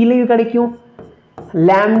நோ கீழேயும் கிடைக்கும்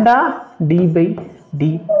lambda d/d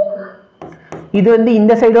இது வந்து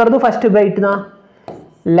இந்த சைடு வரது ஃபர்ஸ்ட் பிரைட் தான்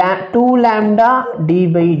 2 lambda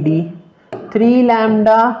d/d 3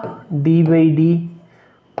 lambda d/d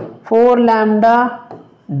 4 lambda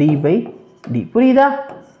d/d புரியுதா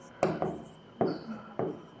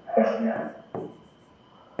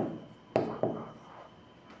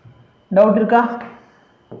டவுட் இருக்கா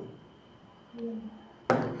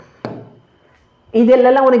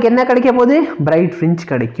இதெல்லாம் உனக்கு என்ன கிடைக்க போகுது பிரைட் ஃப்ரிஞ்ச்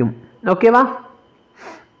கிடைக்கும் ஓகேவா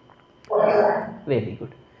வெரி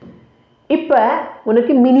குட் இப்போ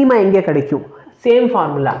உனக்கு மினிமா எங்க கிடைக்கும் same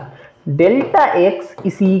formula delta X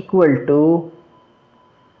is equal to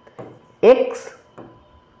X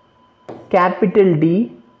capital D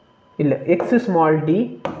இல்லை X small D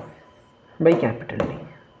by capital D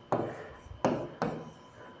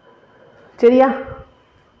சரியா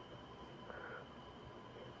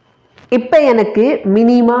இப்போ எனக்கு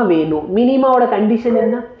மினிமா வேணும் மினிமாவோட கண்டிஷன்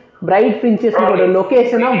என்ன bright fringes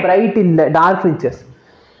location of bright இல்லை டார்க் ஃப்ரிஞ்சஸ்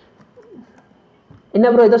என்ன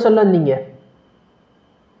ப்ரோ இதை சொல்ல வந்தீங்க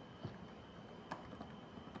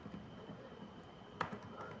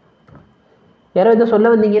யாரோ இதை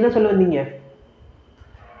சொல்ல வந்தீங்க என்ன சொல்ல வந்தீங்க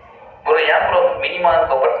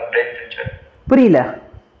புரியல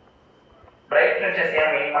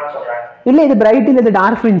இல்ல இது பிரைட் இல்ல இது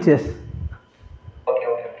டார்க் ஃப்ரிஞ்சஸ்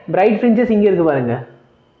பிரைட் ஃப்ரிஞ்சஸ் இங்க இருக்கு பாருங்க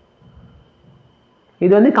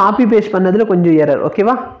இது வந்து காப்பி பேஸ்ட் பண்ணதுல கொஞ்சம் எரர்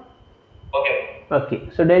ஓகேவா okay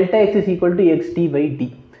so delta x is equal to xt/d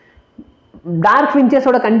dark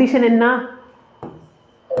ஃப்ரிஞ்சஸோட condition என்ன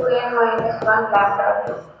 2n -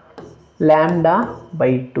 1 lambda by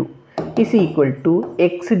 2 is equal to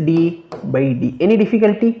xd/d any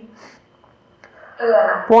difficulty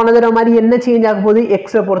போன தடவை மாதிரி என்ன சேஞ்ச் ஆக போகுது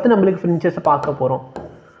x பொறுத்து நம்மளுக்கு ஃப்ரிஞ்சஸ் பார்க்க போறோம்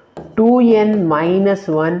 2n -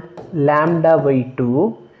 1 lambda by 2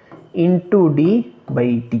 into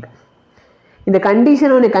d/d இந்த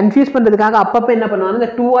கண்டிஷன் உன்னை கன்ஃபியூஸ் பண்றதுக்காக அப்பப்ப என்ன பண்ணுவாங்க இந்த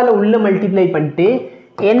 2 ஆல உள்ள மல்டிப்ளை பண்ணிட்டு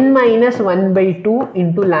n - 1/2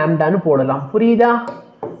 into lambda னு போடலாம் புரியுதா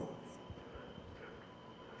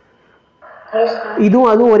இதுவும்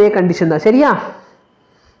அதுவும் ஒரே கண்டிஷன் தான் சரியா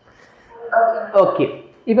ஓகே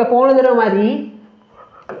இப்போ போன தடவை மாதிரி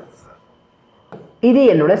இது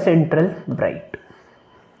என்னோட சென்ட்ரல் பிரைட்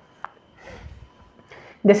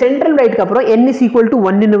இந்த சென்ட்ரல் பிரைட்க்கு அப்புறம் n is equal to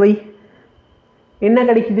 1 ன்னு வை என்ன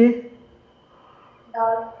கிடைக்குது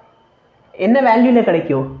என்ன வேல்யூல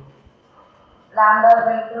கிடைக்கும்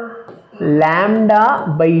lambda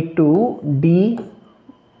by 2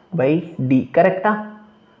 d/d கரெக்ட்டா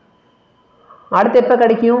அடுத்து எப்ப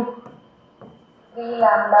கிடைக்கும் 3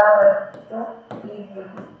 lambda by 2 d/d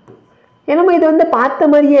என்னமா இது வந்து பார்த்த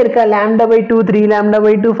மாதிரியே இருக்கா lambda by 2 3 lambda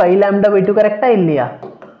by 2 5 lambda by 2 கரெக்ட்டா இல்லையா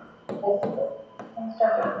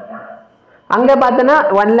அங்க பார்த்தனா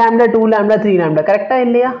 1 lambda 2 lambda 3 lambda கரெக்ட்டா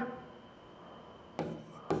இல்லையா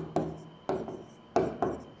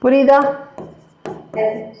புரியுதா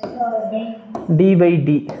d/d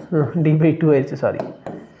d/2 ஆயிடுச்சு சாரி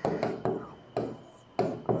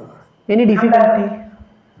any difficulty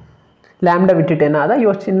lambda விட்டுட்டேனா அதான்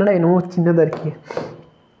யோசிச்சு என்னடா என்னமோ சின்னதா இருக்கே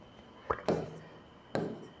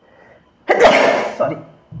sorry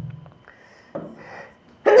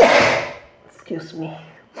excuse me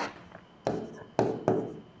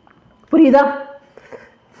புரியுதா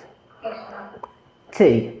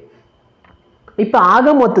சரி இப்போ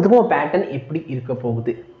ஆக மொத்தத்துக்கும் பேட்டர்ன் எப்படி இருக்க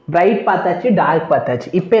போகுது? பிரைட் பார்த்தாச்சு, டார்க் பார்த்தாச்சு.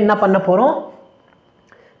 இப்போ என்ன பண்ண போகிறோம்?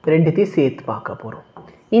 ரெண்டுத்தையும் சேர்த்து பார்க்க போகிறோம்.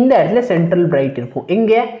 இந்த இடத்துல சென்ட்ரல் பிரைட் இருக்கும்.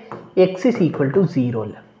 எங்கே? X is equal to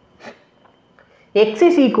 0ல். X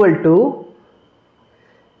is equal to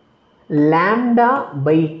lambda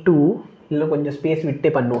by 2. இல்லை கொஞ்சம் ஸ்பேஸ் விட்டே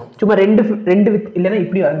பண்ணுவோம். சும்மா ரெண்டு இல்லைன்னா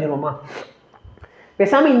இப்படி வரைஞ்சிருவோமா?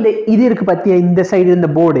 பேசாமல் இந்த இது இருக்குது பார்த்தியா, இந்த சைடு இந்த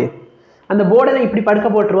போர்டு, அந்த போர்டை நான் இப்படி படுக்க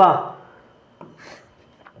போட்டுருவா.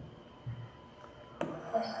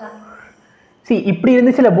 சி இப்படி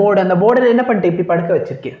இருந்துச்சுல போர்டு, அந்த போர்டை நான் என்ன பண்ணிட்டேன், இப்படி படுக்க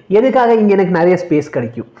வச்சிருக்கேன். எதுக்காக? இங்கே எனக்கு நிறைய ஸ்பேஸ்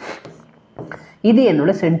கிடைக்கும். இது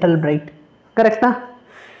என்னோட சென்ட்ரல் பிரைட். கரெக்டா?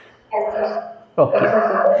 ஓகே.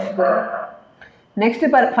 நெக்ஸ்ட்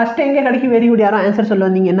ஃபர்ஸ்ட் எங்கே கிடைக்கும்? Very good. யாரும் ஆன்சர் சொல்ல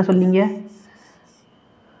வந்தீங்க, என்ன சொன்னீங்க?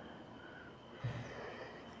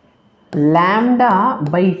 Lambda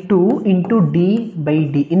by 2 into D by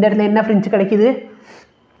D. இந்த இடத்துல என்ன ஃப்ரிஞ்ச் கிடைக்குது?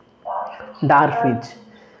 Dark fringe.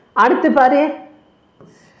 அடுத்து பாரு,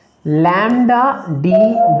 லாம்டா டி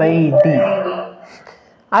பை டி.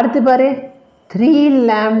 அடுத்து பாரு 3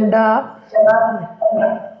 லாம்டா.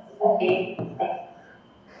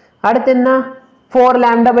 அடுத்து என்ன? 4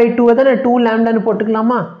 லாம்டா பை 2 தானே, 2 லாம்டான்னு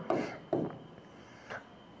போட்டுக்கலாமா?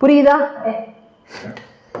 புரியுதா?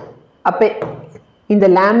 அப்போ இந்த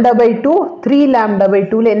லாம்டா பை 2 3 லாம்டா பை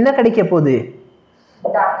 2ல என்ன கிடைக்க போகுது?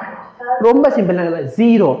 ரொம்ப சிம்பிள்.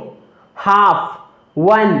 0, half,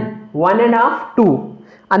 1, 1 and half, 2.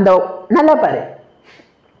 அந்த நல்லா பாரு,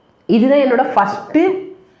 இதுதான் என்னோட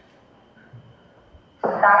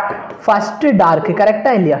ஃபர்ஸ்ட் டார்க்.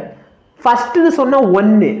 கரெக்டா இல்லையா? ஃபர்ஸ்ட்னு சொன்னா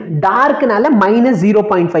 1, டார்க்னால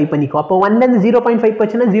 -0.5 பண்ணிக்கோ. அப்போ 1ல இருந்து 0.5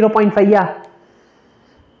 போச்சுன்னா 0.5யா?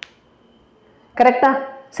 கரெக்டா?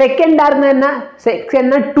 செகண்ட் டார்க்னா என்ன?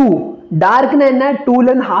 செகண்ட்னா 2, டார்க்னா என்ன? 2ல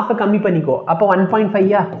இருந்து ஹாஃபை கம்மி பண்ணிக்கோ. அப்போ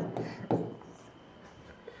 1.5யா?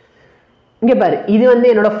 இங்க பாரு, இது வந்து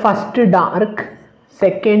என்னோட first dark,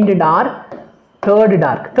 second dark, third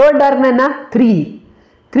dark. Third டார்க்னா என்ன? 3.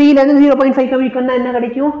 3ல இருந்து 0.5 கம்மி பண்ணா என்ன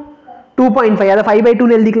கிடைக்கும்? 2.5. அதை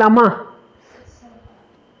 5/2 எழுதிக்கலாமா?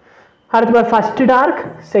 அடுத்து பாரு, first dark,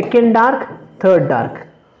 second dark, third dark.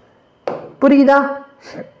 புரியுதா?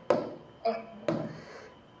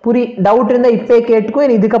 டவுட் இருந்தால் இப்போ கேட்டுக்கோ.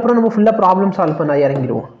 இதுக்கப்புறம் நம்ம ஃபுல்லாக ப்ராப்ளம் சால்வ் பண்ண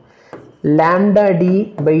இறங்கிடுவோம். Lambda D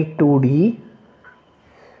by 2d.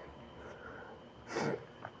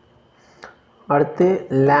 அடுத்து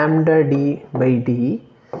lambda D by D.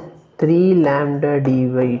 3 lambda D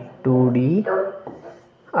by 2d.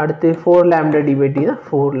 அடுத்து 4 லாம்டா டி பை டி தான்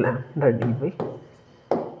 4 லாம்டா டி பை.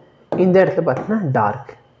 இந்த இடத்துல பார்த்தீங்கன்னா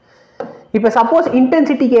டார்க். இப்போ சப்போஸ்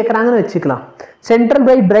இன்டென்சிட்டி கேட்குறாங்கன்னு வச்சுக்கலாம். சென்ட்ரல்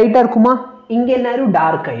பிரைட்டாக இருக்குமா? இங்கே என்ன ஆயிரும்?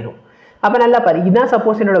 டார்க் ஆயிரும். அப்போ நல்லா பாரு, இதுதான்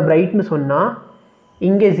சப்போஸ் என்னோட பிரைட்னு சொன்னால்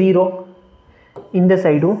இங்கே 0, இந்த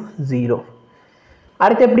சைடும் 0.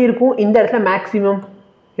 அடுத்து எப்படி இருக்கும்? இந்த இடத்துல மேக்ஸிமம்,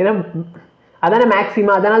 ஏன்னா அதானே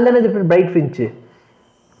மேக்ஸிமம், அதனால தானே இது பிரைட் ஃப்ரிஞ்சு.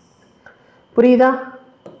 புரியுதா?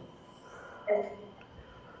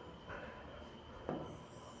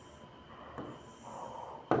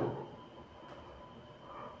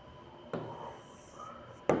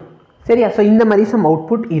 சரியா? ஸோ இந்த மாதிரி சம்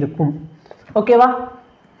அவுட்புட் இருக்கும். ஓகேவா?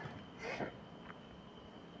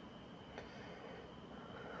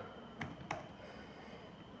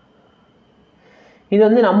 இது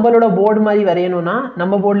வந்து நம்மளோட போர்டு மாதிரி வரையணும்னா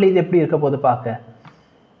நம்ம போர்டில் இது எப்படி இருக்க போகுது பார்க்க.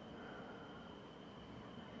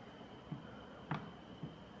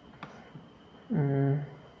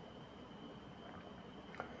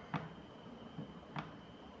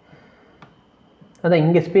 அதான்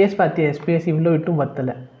இங்கே ஸ்பேஸ் பார்த்தியா, ஸ்பேஸ் இவ்வளோ விட்டும்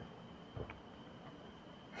பத்தலை.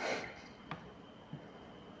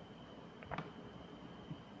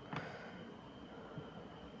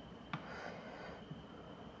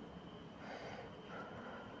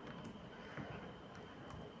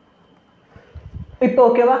 இப்போ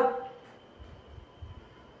ஓகேவா?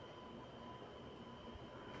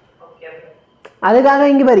 அதுக்காக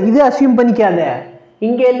இங்க பாரு, இது அசியூம் பண்ணிக்காத.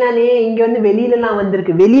 இங்க என்னன்னு, இங்க வந்து வெளியிலலாம்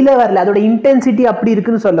வந்திருக்கு, வெளியில வரல, அதோட இன்டென்சிட்டி அப்படி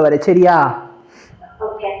இருக்குன்னு சொல்ல வர. சரியா?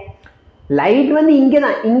 லைட் வந்து இங்கே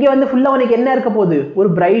தான், இங்கே வந்து ஃபுல்லாக உனக்கு என்ன இருக்க போகுது?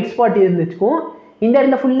 ஒரு பிரைட் ஸ்பாட் இருந்துச்சுக்கும். இந்த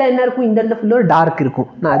இடத்துல ஃபுல்லாக என்ன இருக்கும்? இந்த இடத்துல ஃபுல்லாக டார்க் இருக்கும்.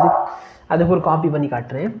 நான் அதுக்கு ஒரு காப்பி பண்ணி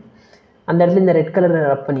காட்டுறேன். அந்த இடத்துல இந்த ரெட் கலர்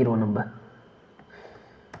ரப் பண்ணிடுவோம் நம்ம.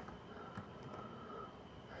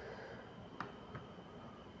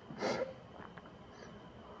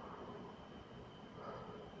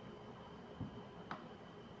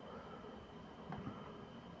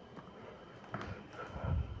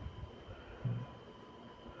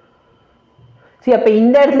 சரி, அப்போ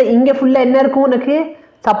இந்த இடத்துல இங்கே ஃபுல்லாக என்ன இருக்கும் உனக்கு?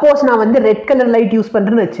 சப்போஸ் நான் வந்து ரெட் கலர் லைட் யூஸ்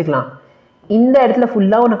பண்ணுறேன்னு வச்சுக்கலாம். இந்த இடத்துல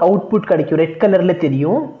ஃபுல்லாக உனக்கு அவுட்புட் கிடைக்கும், ரெட் கலரில்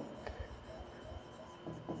தெரியும்.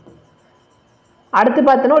 அடுத்து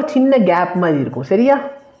பார்த்தோன்னா ஒரு சின்ன கேப் மாதிரி இருக்கும் சரியா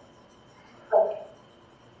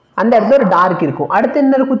அந்த இடத்துல ஒரு டார்க் இருக்கும் அடுத்து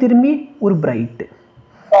என்ன இருக்கும் திரும்பி ஒரு பிரைட்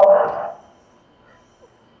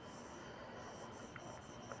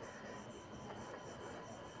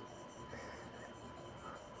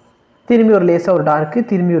திரும்பி ஒரு லேசா ஒரு டார்க்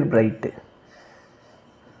திரும்பி ஒரு பிரைட்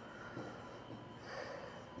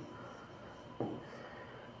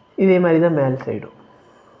இதே மாதிரி தான் மேல் சைடும்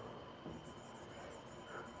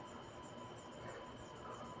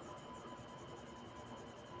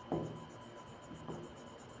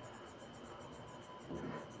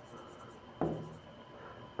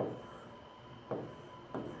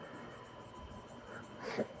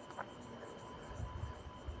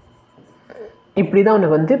இப்படி தான்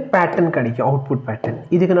உனக்கு வந்து பேட்டர்ன் கிடைக்கும் அவுட்புட் பேட்டர்ன்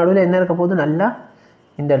இதுக்கு நடுவில் என்ன இருக்க போது நல்லா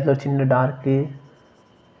இந்த இடத்துல ஒரு சின்ன டார்க்கு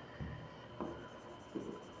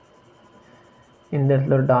இந்த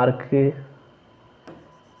இடத்துல ஒரு டார்க்கு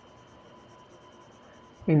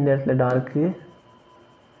இந்த இடத்துல டார்க்கு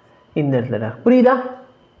இந்த இடத்துல டார்க் புரியுதா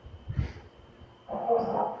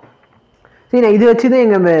சரி நான் இது வச்சு தான்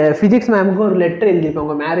எங்கள் ஃபிசிக்ஸ் மேமுக்கு ஒரு லெட்டர் எழுதியிருப்பேன்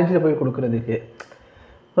உங்கள் மேரேஜில் போய் கொடுக்குறதுக்கு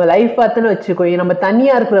இப்போ லைஃப் பார்த்தோன்னு வச்சுக்கோ நம்ம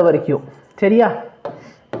தனியாக இருக்கிற வரைக்கும் சரியா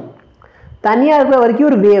தனியாக இருக்கிற வரைக்கும்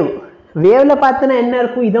ஒரு வேவில் பார்த்தோன்னா என்ன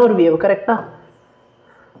இருக்கும் இதான் ஒரு வேவ் கரெக்டா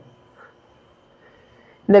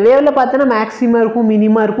இந்த வேவில் பார்த்தோன்னா மேக்ஸிமம் இருக்கும்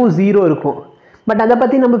மினிமம் இருக்கும் ஜீரோ இருக்கும் பட் அதை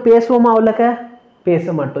பற்றி நம்ம பேசுவோமா அவ்வளோக்க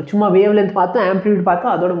பேச மாட்டோம் சும்மா வேவ் லென்த் பார்த்தோம் ஆம்ப்ளிடியூட்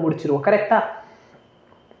பார்த்தோம் அதோட முடிச்சிருவோம் கரெக்டா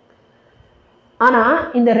ஆனால்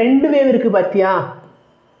இந்த ரெண்டு வேவ் இருக்குது பார்த்தியா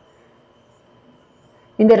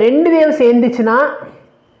இந்த ரெண்டு வேவ் சேர்ந்துச்சுன்னா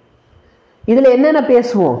இதில் என்னென்ன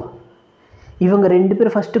பேசுவோம் இவங்க ரெண்டு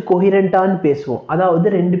பேரும் ஃபர்ஸ்ட் கோஹிரண்டான்னு பேசுவோம் அதாவது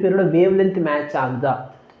ரெண்டு பேரோட வேவ் லென்த் மேட்ச் ஆகுதா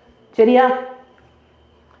சரியா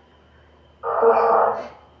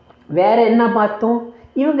வேற என்ன பார்த்தோம்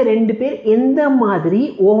இவங்க ரெண்டு பேர் எந்த மாதிரி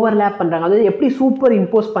ஓவர்லேப் பண்ணுறாங்க அதாவது எப்படி சூப்பர்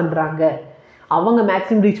இம்போஸ் பண்ணுறாங்க அவங்க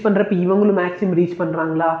மேக்ஸிமம் ரீச் பண்ணுறப்ப இவங்களும் மேக்ஸிமம் ரீச்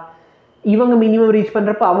பண்ணுறாங்களா இவங்க மினிமம் ரீச்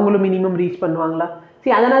பண்ணுறப்ப அவங்களும் மினிமம் ரீச் பண்ணுவாங்களா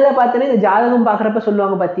சரி அதனால தான் பார்த்தோன்னா இந்த ஜாதகம் பார்க்குறப்ப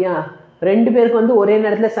சொல்லுவாங்க பார்த்தியா ரெண்டு பேருக்கு வந்து ஒரே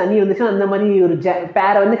நேரத்தில் சனி இருந்துச்சுன்னா அந்த மாதிரி ஒரு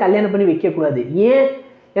பேரை வந்து கல்யாணம் பண்ணி வைக்கக்கூடாது ஏன்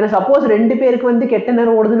ஏன்னா சப்போஸ் ரெண்டு பேருக்கு வந்து கெட்ட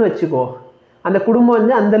நேரம் ஓடுதுன்னு வச்சுக்கோ அந்த குடும்பம்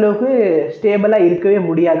வந்து அந்தளவுக்கு ஸ்டேபிளாக இருக்கவே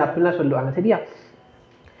முடியாது அப்படின்லாம் சொல்லுவாங்க சரியா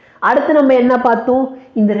அடுத்து நம்ம என்ன பார்த்தோம்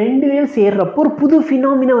இந்த ரெண்டு பேரும் சேர்றப்போ ஒரு புது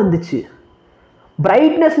ஃபினாமினா வந்துச்சு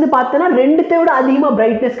பிரைட்னஸ்ன்னு பார்த்தோன்னா ரெண்டுத்தை விட அதிகமாக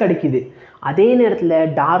பிரைட்னஸ் கிடைக்குது அதே நேரத்தில்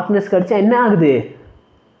டார்க்னஸ் கிடைச்சா என்ன ஆகுது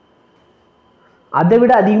அதை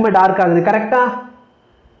விட அதிகமாக டார்க் ஆகுது கரெக்டா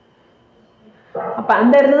அப்போ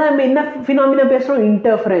அந்த இடத்துல நம்ம என்ன ஃபினாமினா பேசுகிறோம்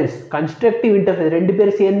இன்டர்ஃபரன்ஸ் கன்ஸ்ட்ரக்டிவ் இன்டர்ஃபரன்ஸ் ரெண்டு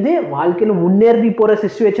பேரும் சேர்ந்து வாழ்க்கையில் முன்னேறி போகிற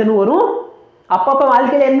சிச்சுவேஷனும் வரும் அப்பப்போ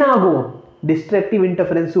வாழ்க்கையில் என்ன ஆகும் டிஸ்ட்ரக்டிவ்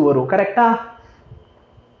இன்டர்ஃபரன்ஸும் வரும் கரெக்டா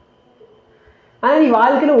ஆனால் நீ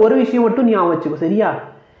வாழ்க்கையில் ஒரு விஷயம் மட்டும் நீ வச்சுக்கோ சரியா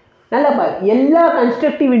நல்லா பாரு எல்லா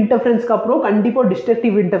கன்ஸ்ட்ரக்டிவ் இன்டர்ஃபரன்ஸ்க்கு அப்புறம் கண்டிப்பாக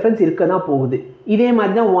டிஸ்ட்ரக்டிவ் இன்டர்ஃபரன்ஸ் இருக்க தான் போகுது இதே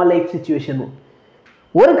மாதிரி தான் உன் லைஃப் சுச்சுவேஷனும்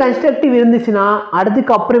ஒரு கன்ஸ்ட்ரக்டிவ் இருந்துச்சுன்னா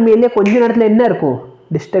அதுக்கு அப்புறமேலே கொஞ்ச நேரத்தில் என்ன இருக்கும்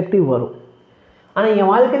டிஸ்ட்ரக்டிவ் வரும் ஆனால் என்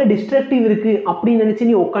வாழ்க்கையில் டிஸ்ட்ரக்டிவ் இருக்குது அப்படின்னு நினச்சி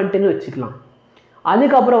நீ உட்காந்துட்டேன்னு வச்சுக்கலாம்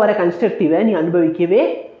அதுக்கப்புறம் வர கன்ஸ்ட்ரக்டிவை நீ அனுபவிக்கவே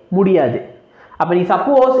முடியாது அப்போ நீ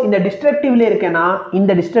சப்போஸ் இந்த டிஸ்ட்ரக்டிவ்ல இருக்கேன்னா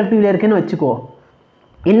இந்த டிஸ்ட்ரக்டிவ்ல இருக்கேன்னு வச்சுக்கோ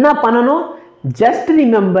என்ன பண்ணணும் ஜஸ்ட்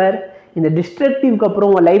ரிமெம்பர் இந்த டிஸ்ட்ரக்டிவ்க்கு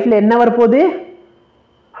அப்புறம் உன் லைஃப்பில் என்ன வரப்போகுது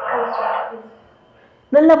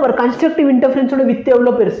நல்லா பாரு கன்ஸ்ட்ரக்டிவ் இன்டர்ஃபரன்ஸோட வித்து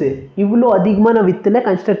எவ்வளோ பெருசு இவ்வளோ அதிகமான வித்தில்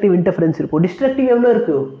கன்ஸ்ட்ரக்டிவ் இன்டர்ஃபரன்ஸ் இருக்கும் டிஸ்ட்ரக்டிவ் எவ்வளோ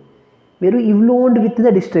இருக்குது வெறும் இவ்வளோண்டு வித்து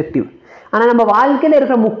தான் டிஸ்ட்ரக்டிவ் ஆனால் நம்ம வாழ்க்கையில்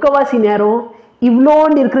இருக்கிற முக்கவாசி நேரம்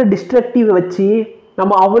இவ்வளோண்டு இருக்கிற டிஸ்ட்ரக்டிவை வச்சு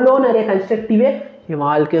நம்ம அவ்வளோ நிறைய கன்ஸ்ட்ரக்டிவே என்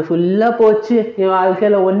வாழ்க்கை ஃபுல்லாக போச்சு என்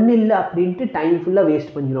வாழ்க்கையில் ஒன்றும் இல்லை அப்படின்ட்டு டைம் ஃபுல்லாக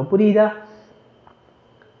வேஸ்ட் பண்ணிடும் புரியுதா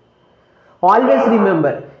ஆல்வேஸ்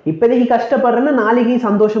ரிமெம்பர் இப்போதைக்கு கஷ்டப்படுறேன்னா நாளைக்கு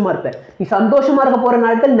சந்தோஷமாக இருப்பேன் நீ சந்தோஷமாக இருக்க போகிற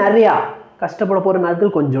நாட்கள் நிறையா கஷ்டப்பட போகிற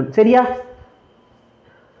நாட்கள் கொஞ்சம் சரியா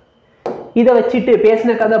இதை வச்சுட்டு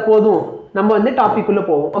பேசின கதை போதும் நம்ம வந்து டாபிக் உள்ள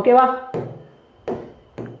போவோம் ஓகேவா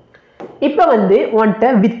இப்போ வந்து உன்கிட்ட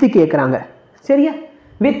வித்து கேட்குறாங்க சரியா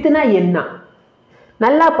வித்துனா என்ன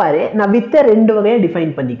நல்லா பாரு நான் வித்தை ரெண்டு வகையை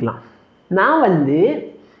டிஃபைன் பண்ணிக்கலாம் நான் வந்து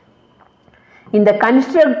இந்த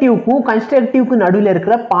கன்ஸ்ட்ரக்டிவ்க்கும் நடுவில்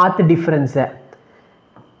இருக்கிற பாத் டிஃப்ரென்ஸை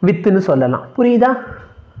வித்துன்னு சொல்லலாம் புரியுதா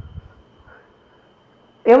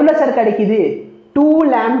எவ்வளோ சார் கிடைக்குது 2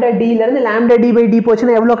 lambda d இருந்து lambda d/d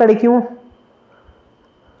போச்சுன்னா எவ்வளோ கிடைக்கும்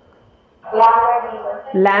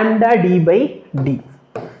lambda d/d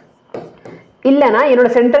இல்லைனா என்னோட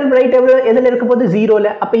சென்ட்ரல் பிரைட் எவ்வளோ எதில் இருக்க போது 0ல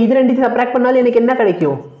அப்போ இது ரெண்டுத்தையும் சப்ராக்ட் பண்ணாலும் எனக்கு என்ன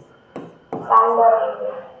கிடைக்கும்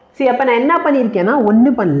சரி அப்போ நான் என்ன பண்ணியிருக்கேன்னா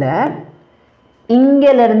ஒன்றும் பண்ணல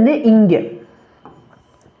இங்கேருந்து இங்கே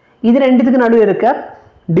இது ரெண்டுத்துக்கு நடுவில் இருக்க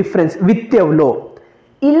டிஃப்ரென்ஸ் வித் எவ்வளோ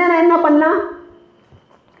இல்லை நான் என்ன பண்ணலாம்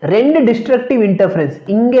ரெண்டு டிஸ்ட்ரக்டிவ் இன்டர்ஃபரன்ஸ்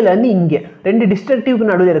இங்கேருந்து இங்கே ரெண்டு டிஸ்ட்ரக்டிவ்க்கு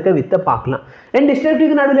நடுவில் இருக்க வித்தை பார்க்கலாம். ரெண்டு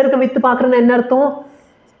டிஸ்ட்ரக்டிவ்க்கு நடுவில் இருக்க வித்து பார்க்குறேன்னா என்ன அர்த்தம்?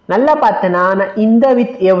 நல்லா பார்த்தேன்னா நான் இந்த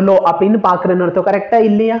வித் எவ்வளோ அப்படின்னு பார்க்குறேன்னு அர்த்தம். கரெக்டாக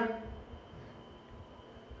இல்லையா?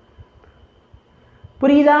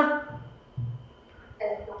 புரியுதா?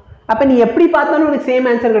 அப்போ நீ எப்படி பார்த்தாலும் உனக்கு சேம்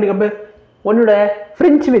ஆன்சர் கிடைக்கும். அப்போ உன்னோட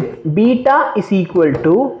French with beta is equal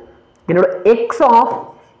to என்னோட X of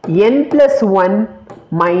n plus one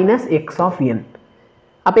minus X of n.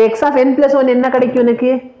 அப்போ X of n plus one என்ன கிடைக்கும் எனக்கு?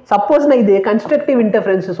 சப்போஸ் நான் இது கன்ஸ்ட்ரக்டிவ்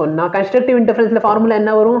இன்டர்ஃபரன்ஸ் சொன்னா கன்ஸ்ட்ரக்டிவ் இன்டர்ஃபரன்ஸில் ஃபார்முலா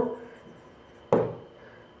என்ன வரும்?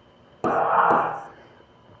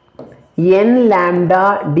 n lambda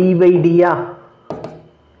d by d.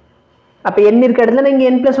 அப்போ n இருக்க இடத்துல நான் இங்கே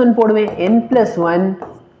n plus 1 போடுவேன். n plus 1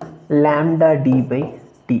 lambda d by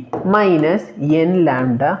d minus n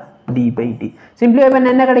lambda d by d. Simplify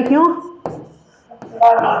பண்ண என்ன கிடைக்கும்?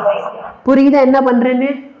 புரியுதா என்ன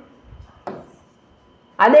பண்றேன்னு?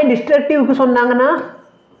 அதே டிஸ்ட்ரக்டிவ்க்கு சொன்னாங்கன்னா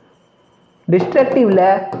டிஸ்ட்ரக்டிவ்ல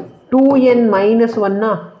 2n minus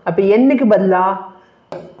 1 அப்போ nக்கு பதிலா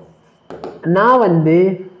நான் வந்து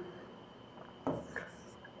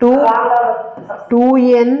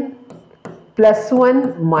 2n plus 1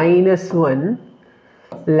 minus 1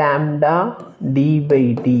 lambda d by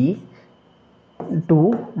d 2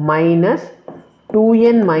 minus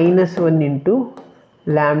 2n minus 1 into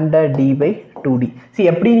lambda d by 2d. see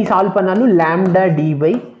எப்படி நீ சால்வ் பண்ணாலும் lambda d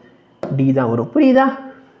by d தான் வரும். புரியுதா?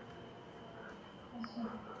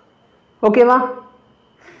 ஓகேவா?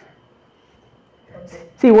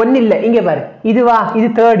 see ஒன்னு இல்லை இங்கே பாரு. இதுவா? இது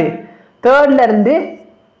தேர்ட்ல இருந்து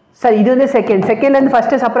சார் இது வந்து செகண்ட்ல இருந்து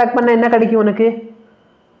ஃபர்ஸ்ட் சப்ராக்ட் பண்ண என்ன கிடைக்கும் உனக்கு?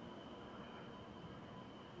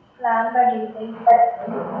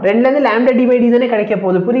 ரெண்டுல இருந்து lambda d by d தானே கிடைக்க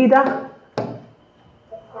போகுது. புரியுதா?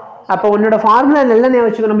 அப்போ உன்னோட ஃபார்முலா நல்லா ஞாபகம்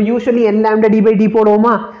வச்சுக்கோ. நம்ம usually n lambda d by d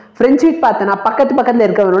போடுவோமா? ஃப்ரெஞ்ச் வித் பார்த்தேன்னா பக்கத்தில்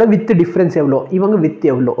இருக்கவனோட வித் டிஃப்ரென்ஸ் எவ்வளோ, இவங்க வித்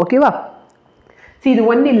எவ்வளோ. ஓகேவா? சரி இது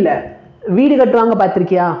ஒன்றும் இல்லை. வீடு கட்டுவாங்க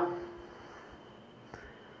பார்த்துருக்கியா?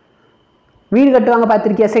 வீடு கட்டுவாங்க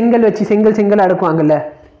பார்த்துருக்கியா? செங்கல் வச்சு செங்கல் அடுக்குவாங்கல்ல.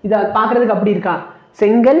 இதை பார்க்குறதுக்கு அப்படி இருக்கா?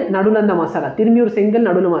 செங்கல் நடுவில் அந்த மசாலா, திரும்பி ஒரு செங்கல்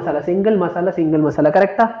நடுவில் மசாலா, செங்கல் மசாலா.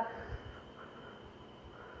 கரெக்டா?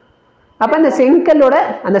 அப்போ அந்த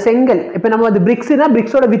செங்கல் இப்போ நம்ம அது பிரிக்ஸ்னா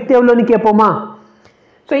பிரிக்ஸோட வித் எவ்வளோன்னு கேட்போமா?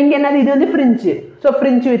 ஸோ இங்கே என்னது? இது வந்து ஃப்ரிஞ்சு. ஸோ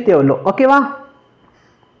ஃப்ரிஞ்சு வித் எவ்வளோ? ஓகேவா?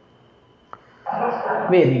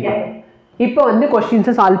 Very good. இப்போ வந்து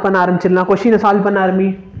கொஸ்டின்ஸை சால்வ் பண்ண ஆரம்பிச்சிடலாம். கொஸ்டினை சால்வ் பண்ண ஆரம்பி.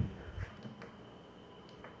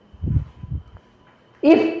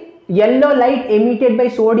 If yellow light emitted by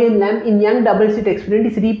sodium lamp in Young double slit experiment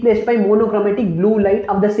is replaced by monochromatic blue light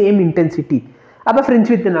of the same intensity, அப்போ ஃப்ரிஞ்ச்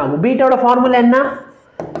வித் ஆகும். பீட்டாவோட ஃபார்முலா என்ன?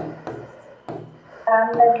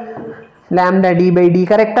 lambda d by d.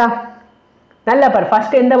 கரெக்டா? நல்லா பாரு.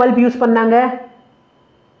 ஃபர்ஸ்ட் எந்த bulb use பண்ணாங்க?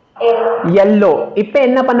 yellow. இப்போ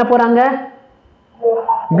என்ன பண்ண போறாங்க?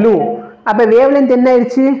 blue. அப்போ வேவ் லென்த் என்ன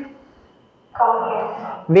ஆயிடுச்சு?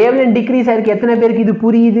 வேவ் லென்த் டிக்ரீஸ் ஆயிருக்கு. எத்தனை பேருக்கு இது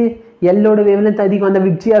புரியுது? எல்லோட வேவ் லென்த் அதிகம். அந்த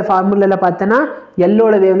விக்ஜிஆர் ஃபார்முலால பார்த்தனா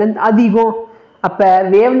எல்லோட வேவ் லென்த் அதிகம். அப்போ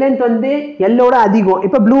வேவ் லென்த் வந்து எல்லோட அதிகம்.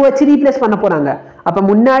 இப்போ ப்ளூ வச்சு ரீப்ளேஸ் பண்ண போறாங்க. அப்போ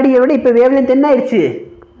முன்னாடியை விட இப்போ வேவ் லென்த் என்ன ஆயிடுச்சு?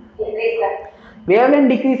 வேவ்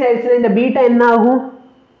லென்த் டிக்ரீஸ் ஆயிடுச்சுன்னா இந்த பீட்டா என்ன ஆகும்?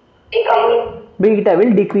 Beta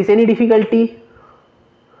will decrease. any difficulty?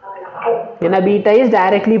 ஏன்னா beta is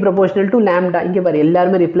directly proportional to lambda. இங்கே பாரு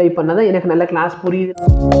எல்லாருமே ரிப்ளை பண்ணாதான் எனக்கு நல்ல கிளாஸ் புரியுது.